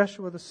days of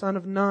Jeshua the son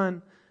of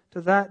Nun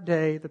to that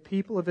day, the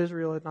people of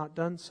Israel had not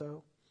done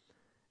so.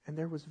 And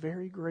there was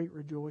very great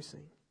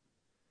rejoicing.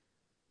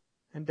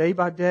 And day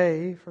by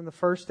day, from the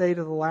first day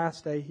to the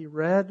last day, he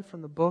read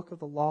from the book of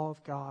the law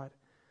of God.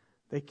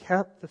 They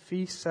kept the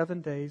feast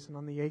 7 days, and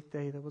on the 8th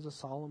day there was a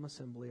solemn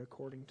assembly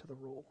according to the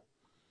rule.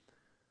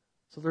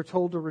 So they're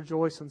told to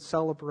rejoice and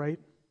celebrate.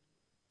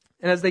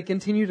 And as they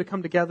continue to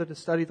come together to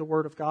study the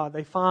Word of God,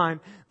 they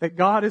find that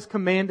God has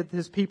commanded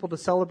His people to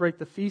celebrate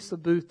the Feast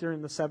of Booths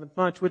during the 7th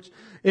month, which,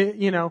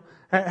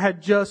 had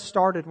just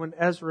started when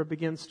Ezra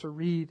begins to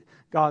read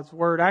God's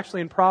Word. Actually,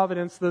 in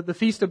Providence, the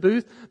Feast of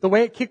Booths, the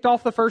way it kicked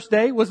off the first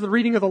day was the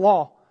reading of the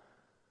law.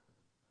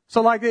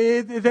 So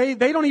they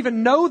don't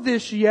even know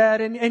this yet,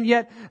 and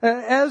yet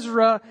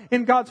Ezra,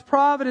 in God's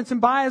providence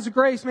and by His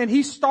grace, man,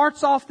 he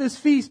starts off this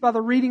feast by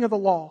the reading of the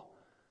law.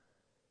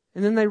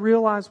 And then they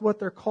realize what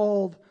they're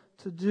called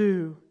to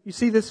do. You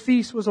see, this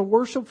feast was a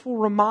worshipful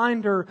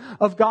reminder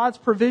of God's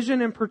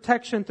provision and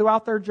protection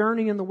throughout their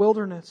journey in the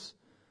wilderness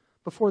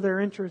before their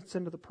entrance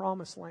into the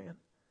Promised Land.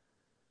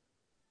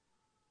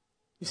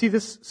 You see,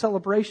 this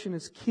celebration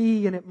is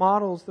key, and it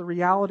models the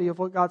reality of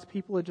what God's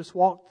people had just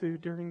walked through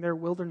during their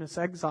wilderness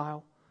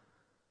exile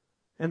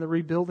and the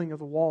rebuilding of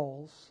the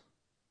walls.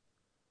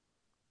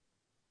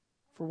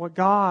 For what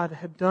God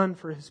had done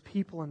for His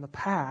people in the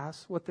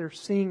past, what they're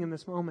seeing in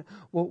this moment,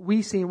 what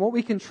we see and what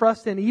we can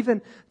trust in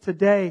even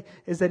today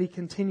is that He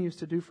continues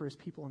to do for His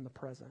people in the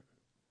present.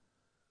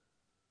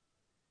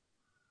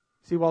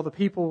 See, while the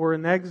people were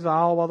in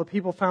exile, while the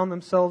people found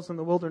themselves in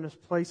the wilderness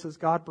places,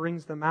 God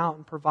brings them out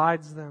and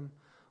provides them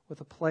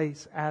with a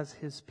place as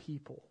His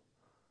people.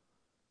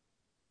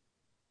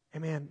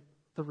 And man,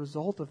 the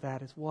result of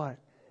that is what?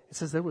 It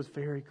says there was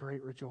very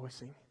great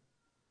rejoicing.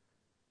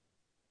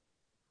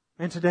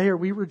 And today, are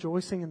we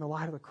rejoicing in the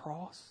light of the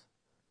cross?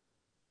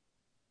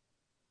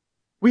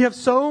 We have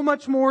so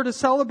much more to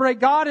celebrate.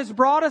 God has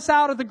brought us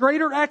out of the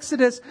greater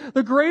exodus,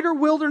 the greater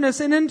wilderness,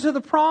 and into the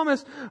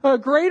promise,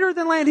 greater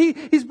than land.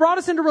 He's brought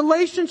us into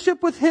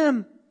relationship with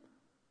Him.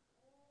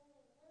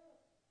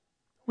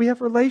 We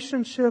have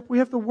relationship, we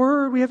have the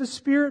Word, we have His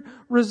Spirit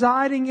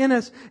residing in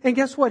us. And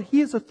guess what? He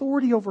has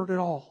authority over it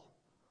all.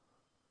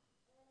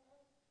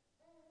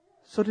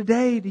 So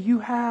today, do you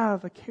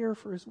have a care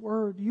for His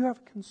Word? Do you have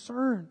a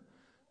concern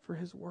for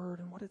His Word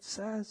and what it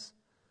says?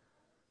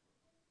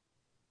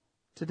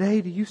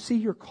 Today, do you see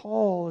your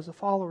call as a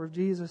follower of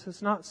Jesus?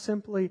 It's not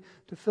simply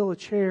to fill a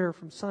chair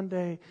from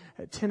Sunday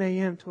at 10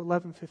 a.m. to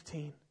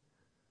 11:15.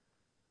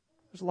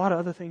 There's a lot of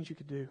other things you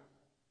could do.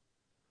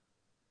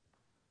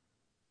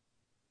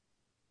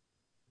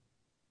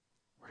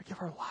 We're to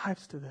give our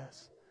lives to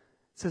this.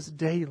 It says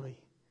daily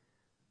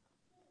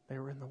they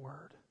were in the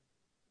Word.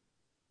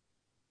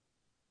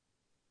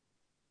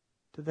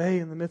 Today,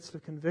 in the midst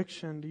of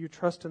conviction, do you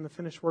trust in the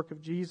finished work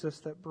of Jesus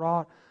that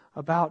brought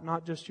about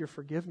not just your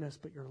forgiveness,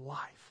 but your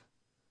life?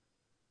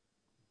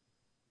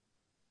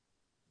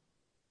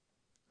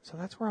 So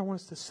that's where I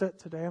want us to sit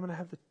today. I'm going to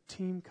have the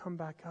team come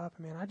back up.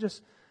 Man,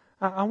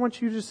 I want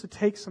you just to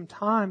take some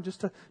time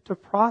just to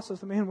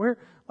process. Man,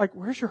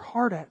 where's your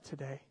heart at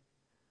today?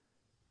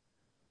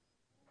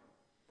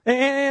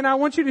 And I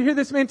want you to hear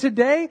this, man,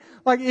 today,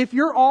 if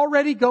you're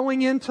already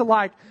going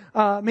into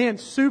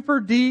super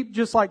deep,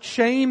 just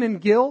shame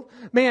and guilt,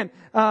 man,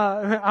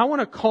 I want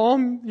to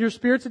calm your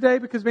spirit today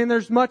because, man,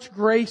 there's much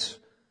grace.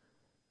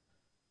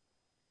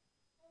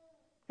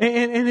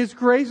 And His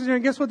grace is,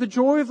 and guess what? The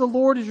joy of the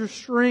Lord is your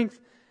strength.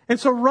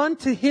 And so run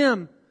to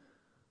Him.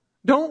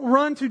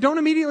 Don't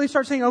immediately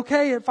start saying,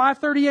 okay, at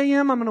 5:30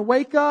 a.m. I'm going to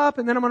wake up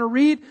and then I'm going to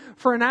read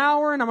for an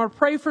hour and I'm going to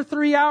pray for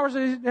 3 hours.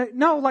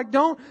 No,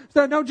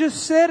 don't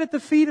just sit at the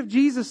feet of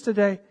Jesus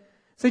today.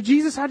 Say,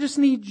 Jesus, I just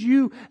need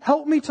You.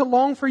 Help me to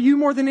long for You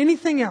more than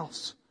anything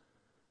else.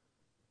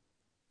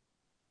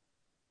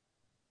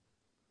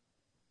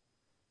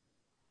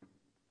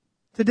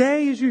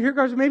 Today, as you hear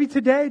God, maybe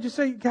today, just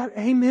say, God,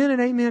 amen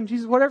and amen.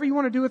 Jesus, whatever You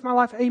want to do with my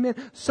life, amen.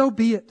 So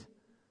be it.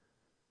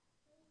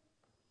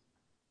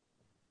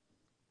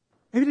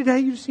 Maybe today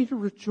you just need to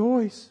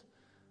rejoice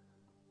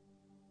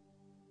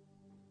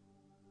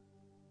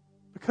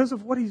because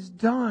of what He's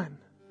done.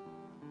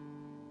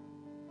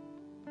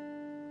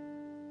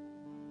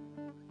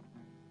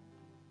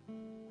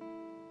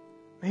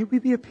 May we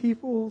be a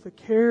people that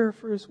care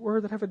for His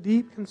Word, that have a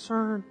deep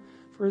concern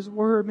for His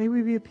Word. May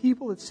we be a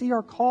people that see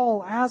our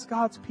call as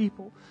God's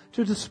people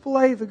to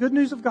display the good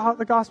news of God,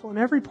 the gospel, in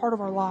every part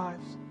of our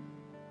lives.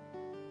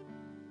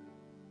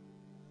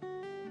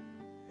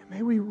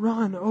 May we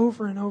run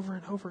over and over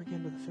and over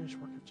again to the finished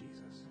work of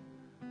Jesus.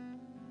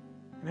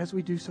 And as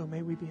we do so,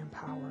 may we be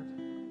empowered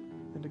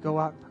and to go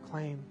out and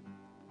proclaim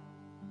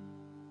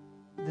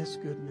this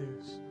good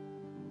news,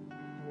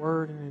 in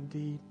word and in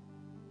deed.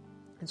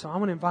 And so I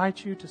want to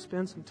invite you to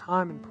spend some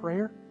time in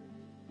prayer.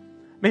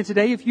 Man,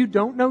 today if you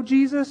don't know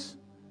Jesus,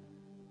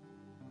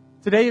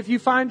 today if you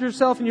find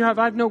yourself and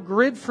I have no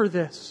grid for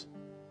this,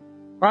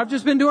 or I've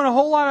just been doing a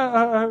whole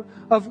lot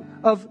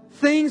of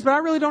things, but I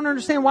really don't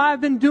understand why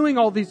I've been doing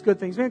all these good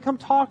things. Man, come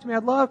talk to me.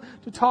 I'd love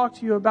to talk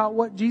to you about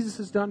what Jesus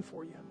has done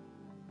for you.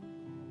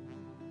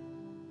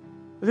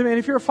 But man,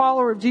 if you're a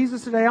follower of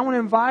Jesus today, I want to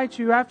invite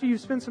you, after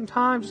you've spent some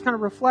time just kind of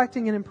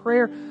reflecting and in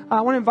prayer,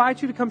 I want to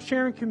invite you to come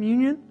share in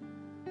communion.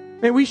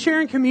 Man, we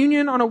share in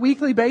communion on a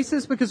weekly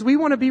basis because we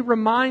want to be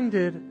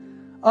reminded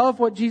of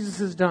what Jesus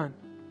has done.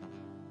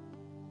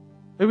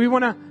 That we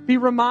want to be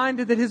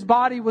reminded that His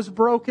body was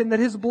broken, that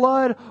His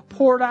blood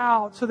poured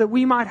out so that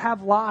we might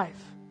have life.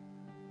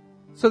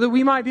 So that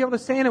we might be able to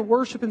stand and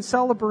worship and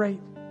celebrate.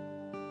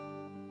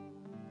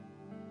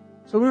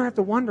 So we don't have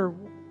to wonder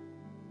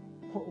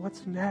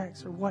what's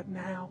next or what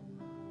now.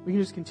 We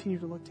can just continue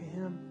to look to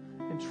Him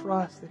and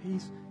trust that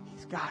He's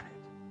got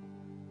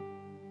it.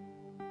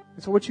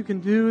 And so what you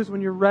can do is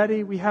when you're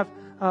ready, we have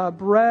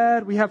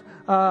bread, we have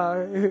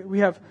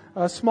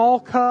small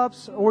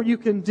cups, or you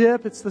can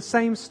dip. It's the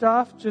same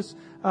stuff. Just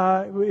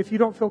if you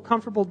don't feel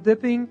comfortable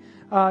dipping,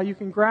 you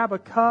can grab a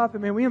cup.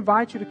 And man, we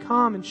invite you to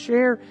come and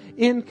share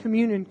in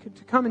communion,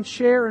 to come and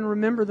share and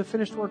remember the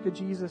finished work of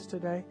Jesus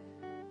today.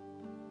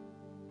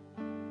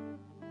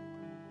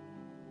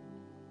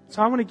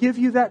 So I want to give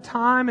you that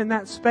time and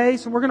that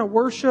space, and we're going to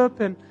worship.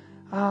 And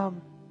so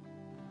I'm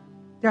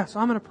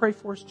going to pray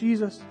for us.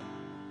 Jesus,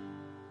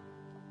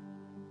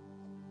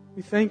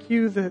 we thank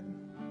you that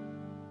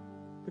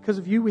because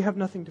of you we have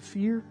nothing to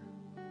fear.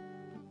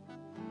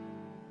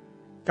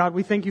 God,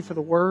 we thank you for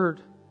the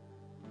Word.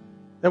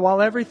 That while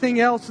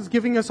everything else is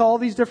giving us all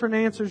these different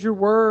answers, your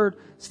Word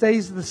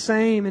stays the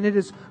same, and it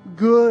is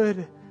good,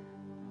 and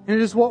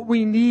it is what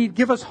we need.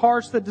 Give us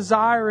hearts that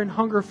desire and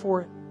hunger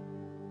for it.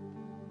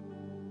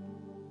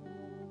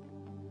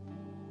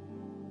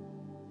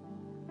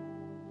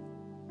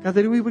 God,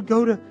 that we would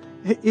go to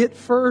it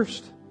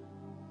first.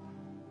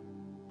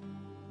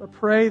 I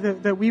pray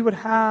that we would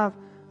have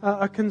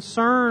a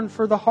concern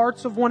for the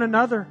hearts of one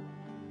another.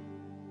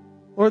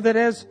 Lord, that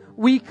as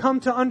we come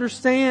to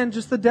understand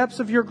just the depths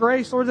of your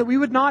grace, Lord, that we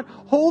would not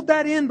hold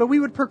that in, but we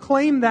would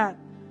proclaim that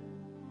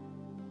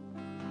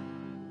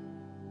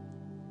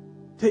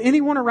to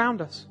anyone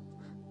around us.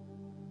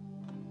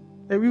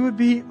 That we would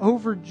be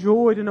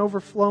overjoyed and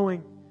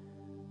overflowing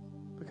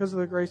because of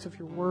the grace of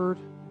your word.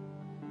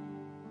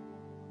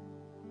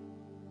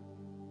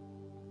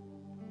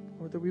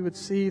 Lord, that we would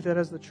see that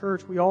as the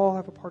church, we all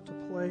have a part to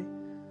play.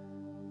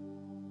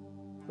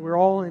 That we're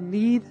all in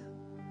need.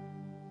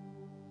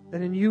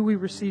 That in you we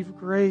receive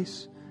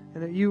grace.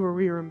 And that you or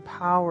we are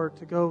empowered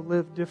to go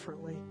live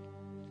differently.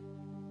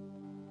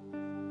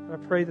 And I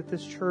pray that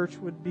this church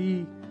would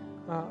be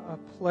a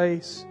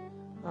place,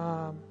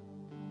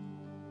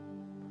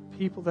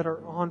 people that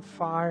are on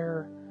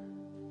fire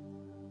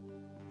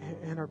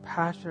and are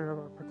passionate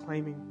about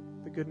proclaiming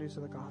the good news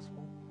of the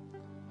gospel.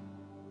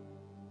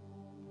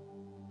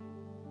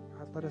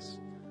 Let us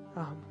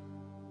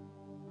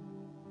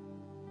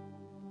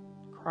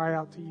cry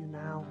out to you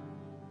now,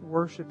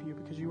 worship you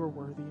because you are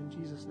worthy. In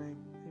Jesus' name.